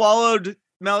 He swallowed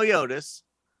Meliodas.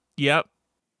 Yep.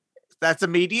 That's a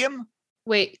medium.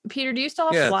 Wait, Peter, do you still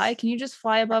have Yes. fly? Can you just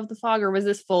fly above the fog, or was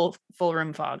this full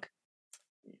room fog?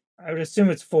 I would assume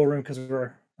it's full room because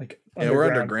we're like Yeah, we're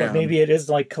but underground. maybe it is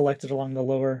like collected along the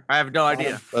lower. I have no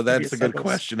idea. Well, that's a good Circles.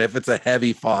 question. If it's a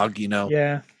heavy fog,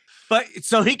 Yeah. But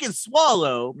so he can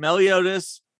swallow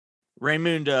Meliodas,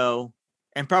 Raymundo,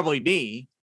 and probably me,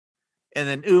 and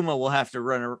then Uma will have to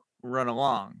run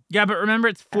along. Yeah, but remember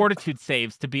it's fortitude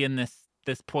saves to be in this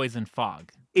poison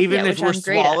fog. Even Yeah, if which we're I'm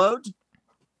great at. swallowed.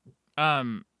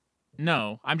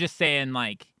 No, I'm just saying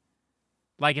like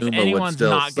if Uma would anyone's still-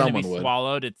 not going to be someone would.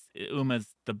 swallowed, it's Uma's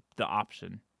the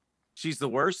option. She's the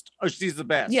worst. Oh, she's the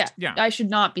best. Yeah, Yeah. I should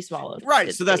not be swallowed. Right.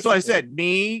 It's So that's what I basically- said.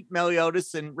 Me,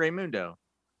 Meliodas, and Raymundo.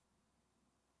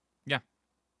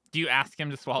 Do you ask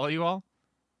him to swallow you all?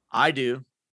 I do.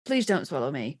 Please don't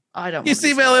swallow me. I don't. You want to be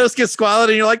see swallowed. Meliodas get swallowed,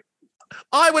 and you're like,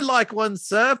 I would like one,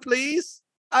 sir, please.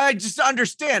 I just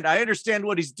understand. I understand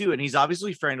what he's doing. He's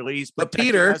obviously friendly. He's But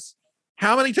protecting Peter, us.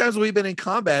 How many times have we been in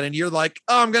combat, and you're like,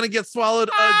 oh, I'm going to get swallowed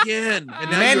again?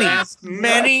 And now many, you ask,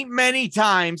 many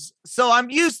times. So I'm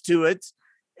used to it.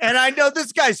 And I know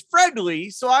this guy's friendly,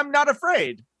 so I'm not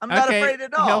afraid. I'm not afraid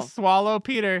at all. He'll swallow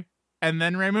Peter and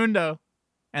then Raymundo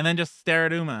and then just stare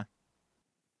at Uma.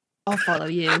 I'll follow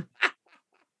you.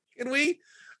 Can we?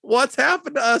 What's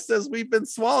happened to us as we've been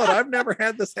swallowed? I've never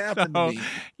had this happen So to me.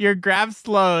 your grab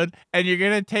slowed and you're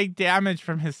going to take damage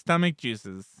from his stomach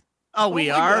juices. Oh, we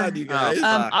my are? God, you guys.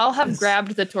 fuck. I'll have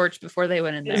grabbed the torch before they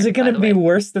went in there. Is it going by to the be way.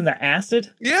 worse than the acid?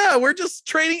 Yeah, we're just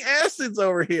trading acids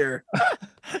over here.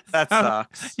 That So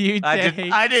sucks. You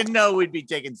take, I didn't know we'd be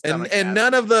taking And stomach and acid.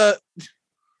 none of the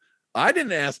I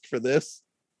didn't ask for this.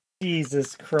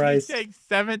 Jesus you Christ. take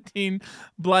 17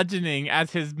 bludgeoning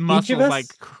as his muscles us? like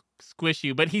squish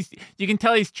you, but you can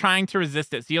tell he's trying to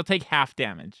resist it, so you'll take half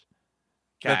damage.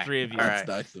 The Okay. 3 of you. All That's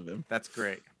right. nice of him. That's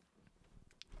great.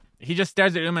 He just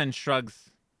stares at Uma and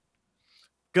shrugs.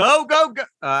 Go.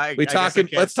 Let's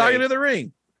talk into the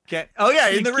ring. Oh yeah,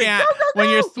 in You the ring. can't. Go, go, When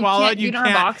you're go. swallowed, you you don't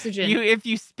can't. have oxygen. If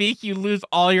you speak, you lose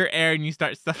all your air and you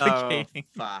start Oh, suffocating.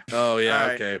 fuck. Oh yeah, All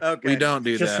right, okay. okay. We don't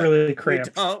do Just that. really We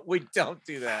cramped. don't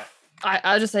do that.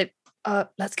 I'll just say,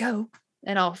 let's go,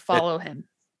 and I'll follow him.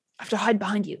 I have to hide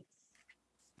behind you.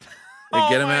 Hey,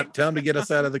 get Oh him my out. Tell him to get us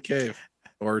out of the cave,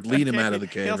 or lead him Okay, out of the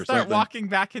cave, He'll or start something. walking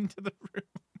back into the room.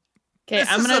 Okay,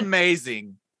 This is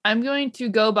amazing. I'm going to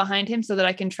go behind him so that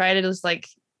I can try to just like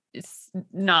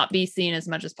not be seen as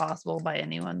much as possible by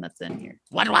anyone that's in here.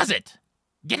 What was it?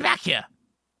 Get back here.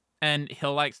 And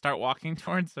he'll like start walking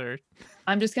towards her.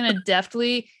 I'm just gonna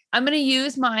I'm gonna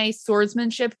use my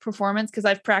swordsmanship performance because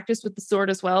I've practiced with the sword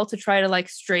as well to try to like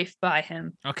strafe by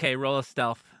him. Okay, roll a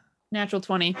stealth. Natural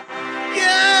 20.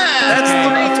 Yeah,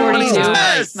 That's 42.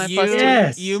 Yes. My you, plus two.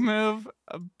 Yes. you move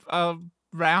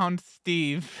around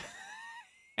Steve,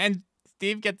 and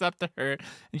Steve gets up to her,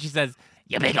 and she says,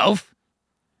 You big oaf.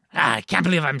 I can't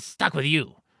believe I'm stuck with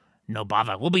you. No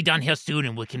bother. We'll be done here soon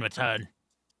and we can return.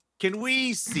 Can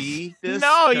we see this?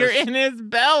 "No, you're 'Cause- in his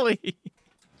belly."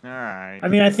 All right. I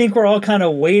mean, I think we're all kind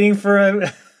of waiting for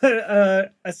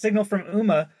a signal from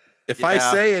Uma. If I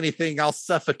Yeah. say anything, I'll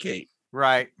suffocate.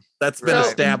 Right. That's been Right.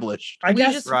 established. I We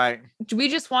guess just- Right. Do we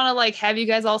just want to like have you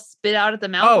guys all spit out at the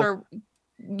mouth, Oh. or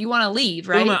you want to leave?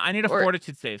 Right? Uma, I need a Or-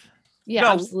 fortitude save. Yeah, no,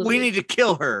 absolutely. we need to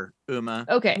kill her, Uma.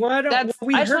 Okay. Why don't That's,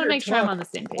 we I just heard want her to make sure I'm talk. on the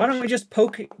same page. Why don't we just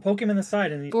poke him in the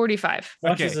side and he 45.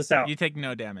 launches us out? You take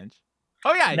no damage.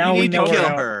 Oh yeah, Now you we need know to we're Kill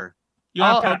out. her. You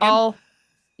want to poke him? I'll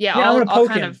Yeah, I I'll want to poke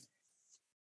kind him. of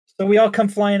So we all come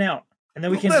flying out, and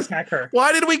then we can Let's- attack her.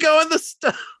 Why did we go in the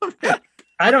stomach?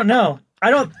 I don't know.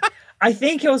 I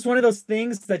think it was one of those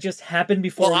things that just happened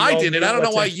before. Well, we I all didn't. knew I don't know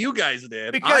what why to- you guys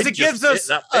did. Because I it gives just- us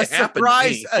it a happened to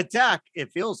surprise me. attack,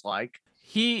 it feels like.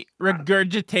 He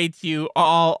regurgitates you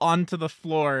all onto the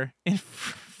floor in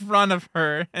front of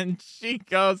her, and she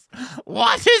goes,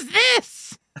 "What is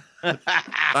this?"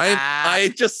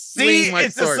 I just See, swing my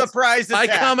it's a swords. surprise I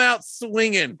attack. come out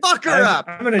swinging. Fuck her I'm, up.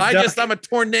 I'm gonna I'm a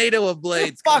tornado of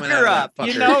blades. Fuck coming her out of up. that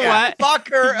You fucker. know Yeah, what? Fuck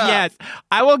her up. Yes,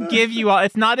 I will give you all.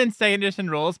 It's not in second edition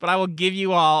rules, but I will give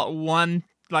you all one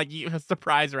a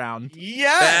surprise round.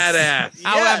 Yes. Badass.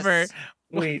 However, Yes.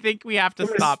 I Wait, think we have to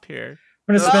What is- stop here.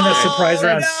 I'm gonna spend that Oh, surprise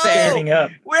round no. standing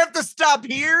up. We have to stop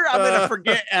here. I'm gonna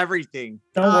forget everything.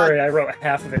 Don't worry, I wrote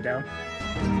half of it down.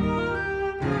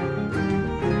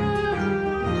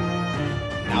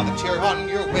 Now that you're on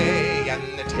your way and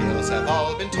the tales have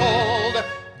all been told,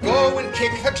 go and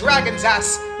kick the dragon's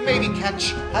ass, maybe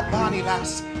catch a bonny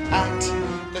lass at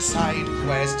the side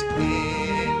quest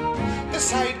inn. The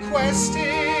side quest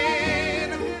inn.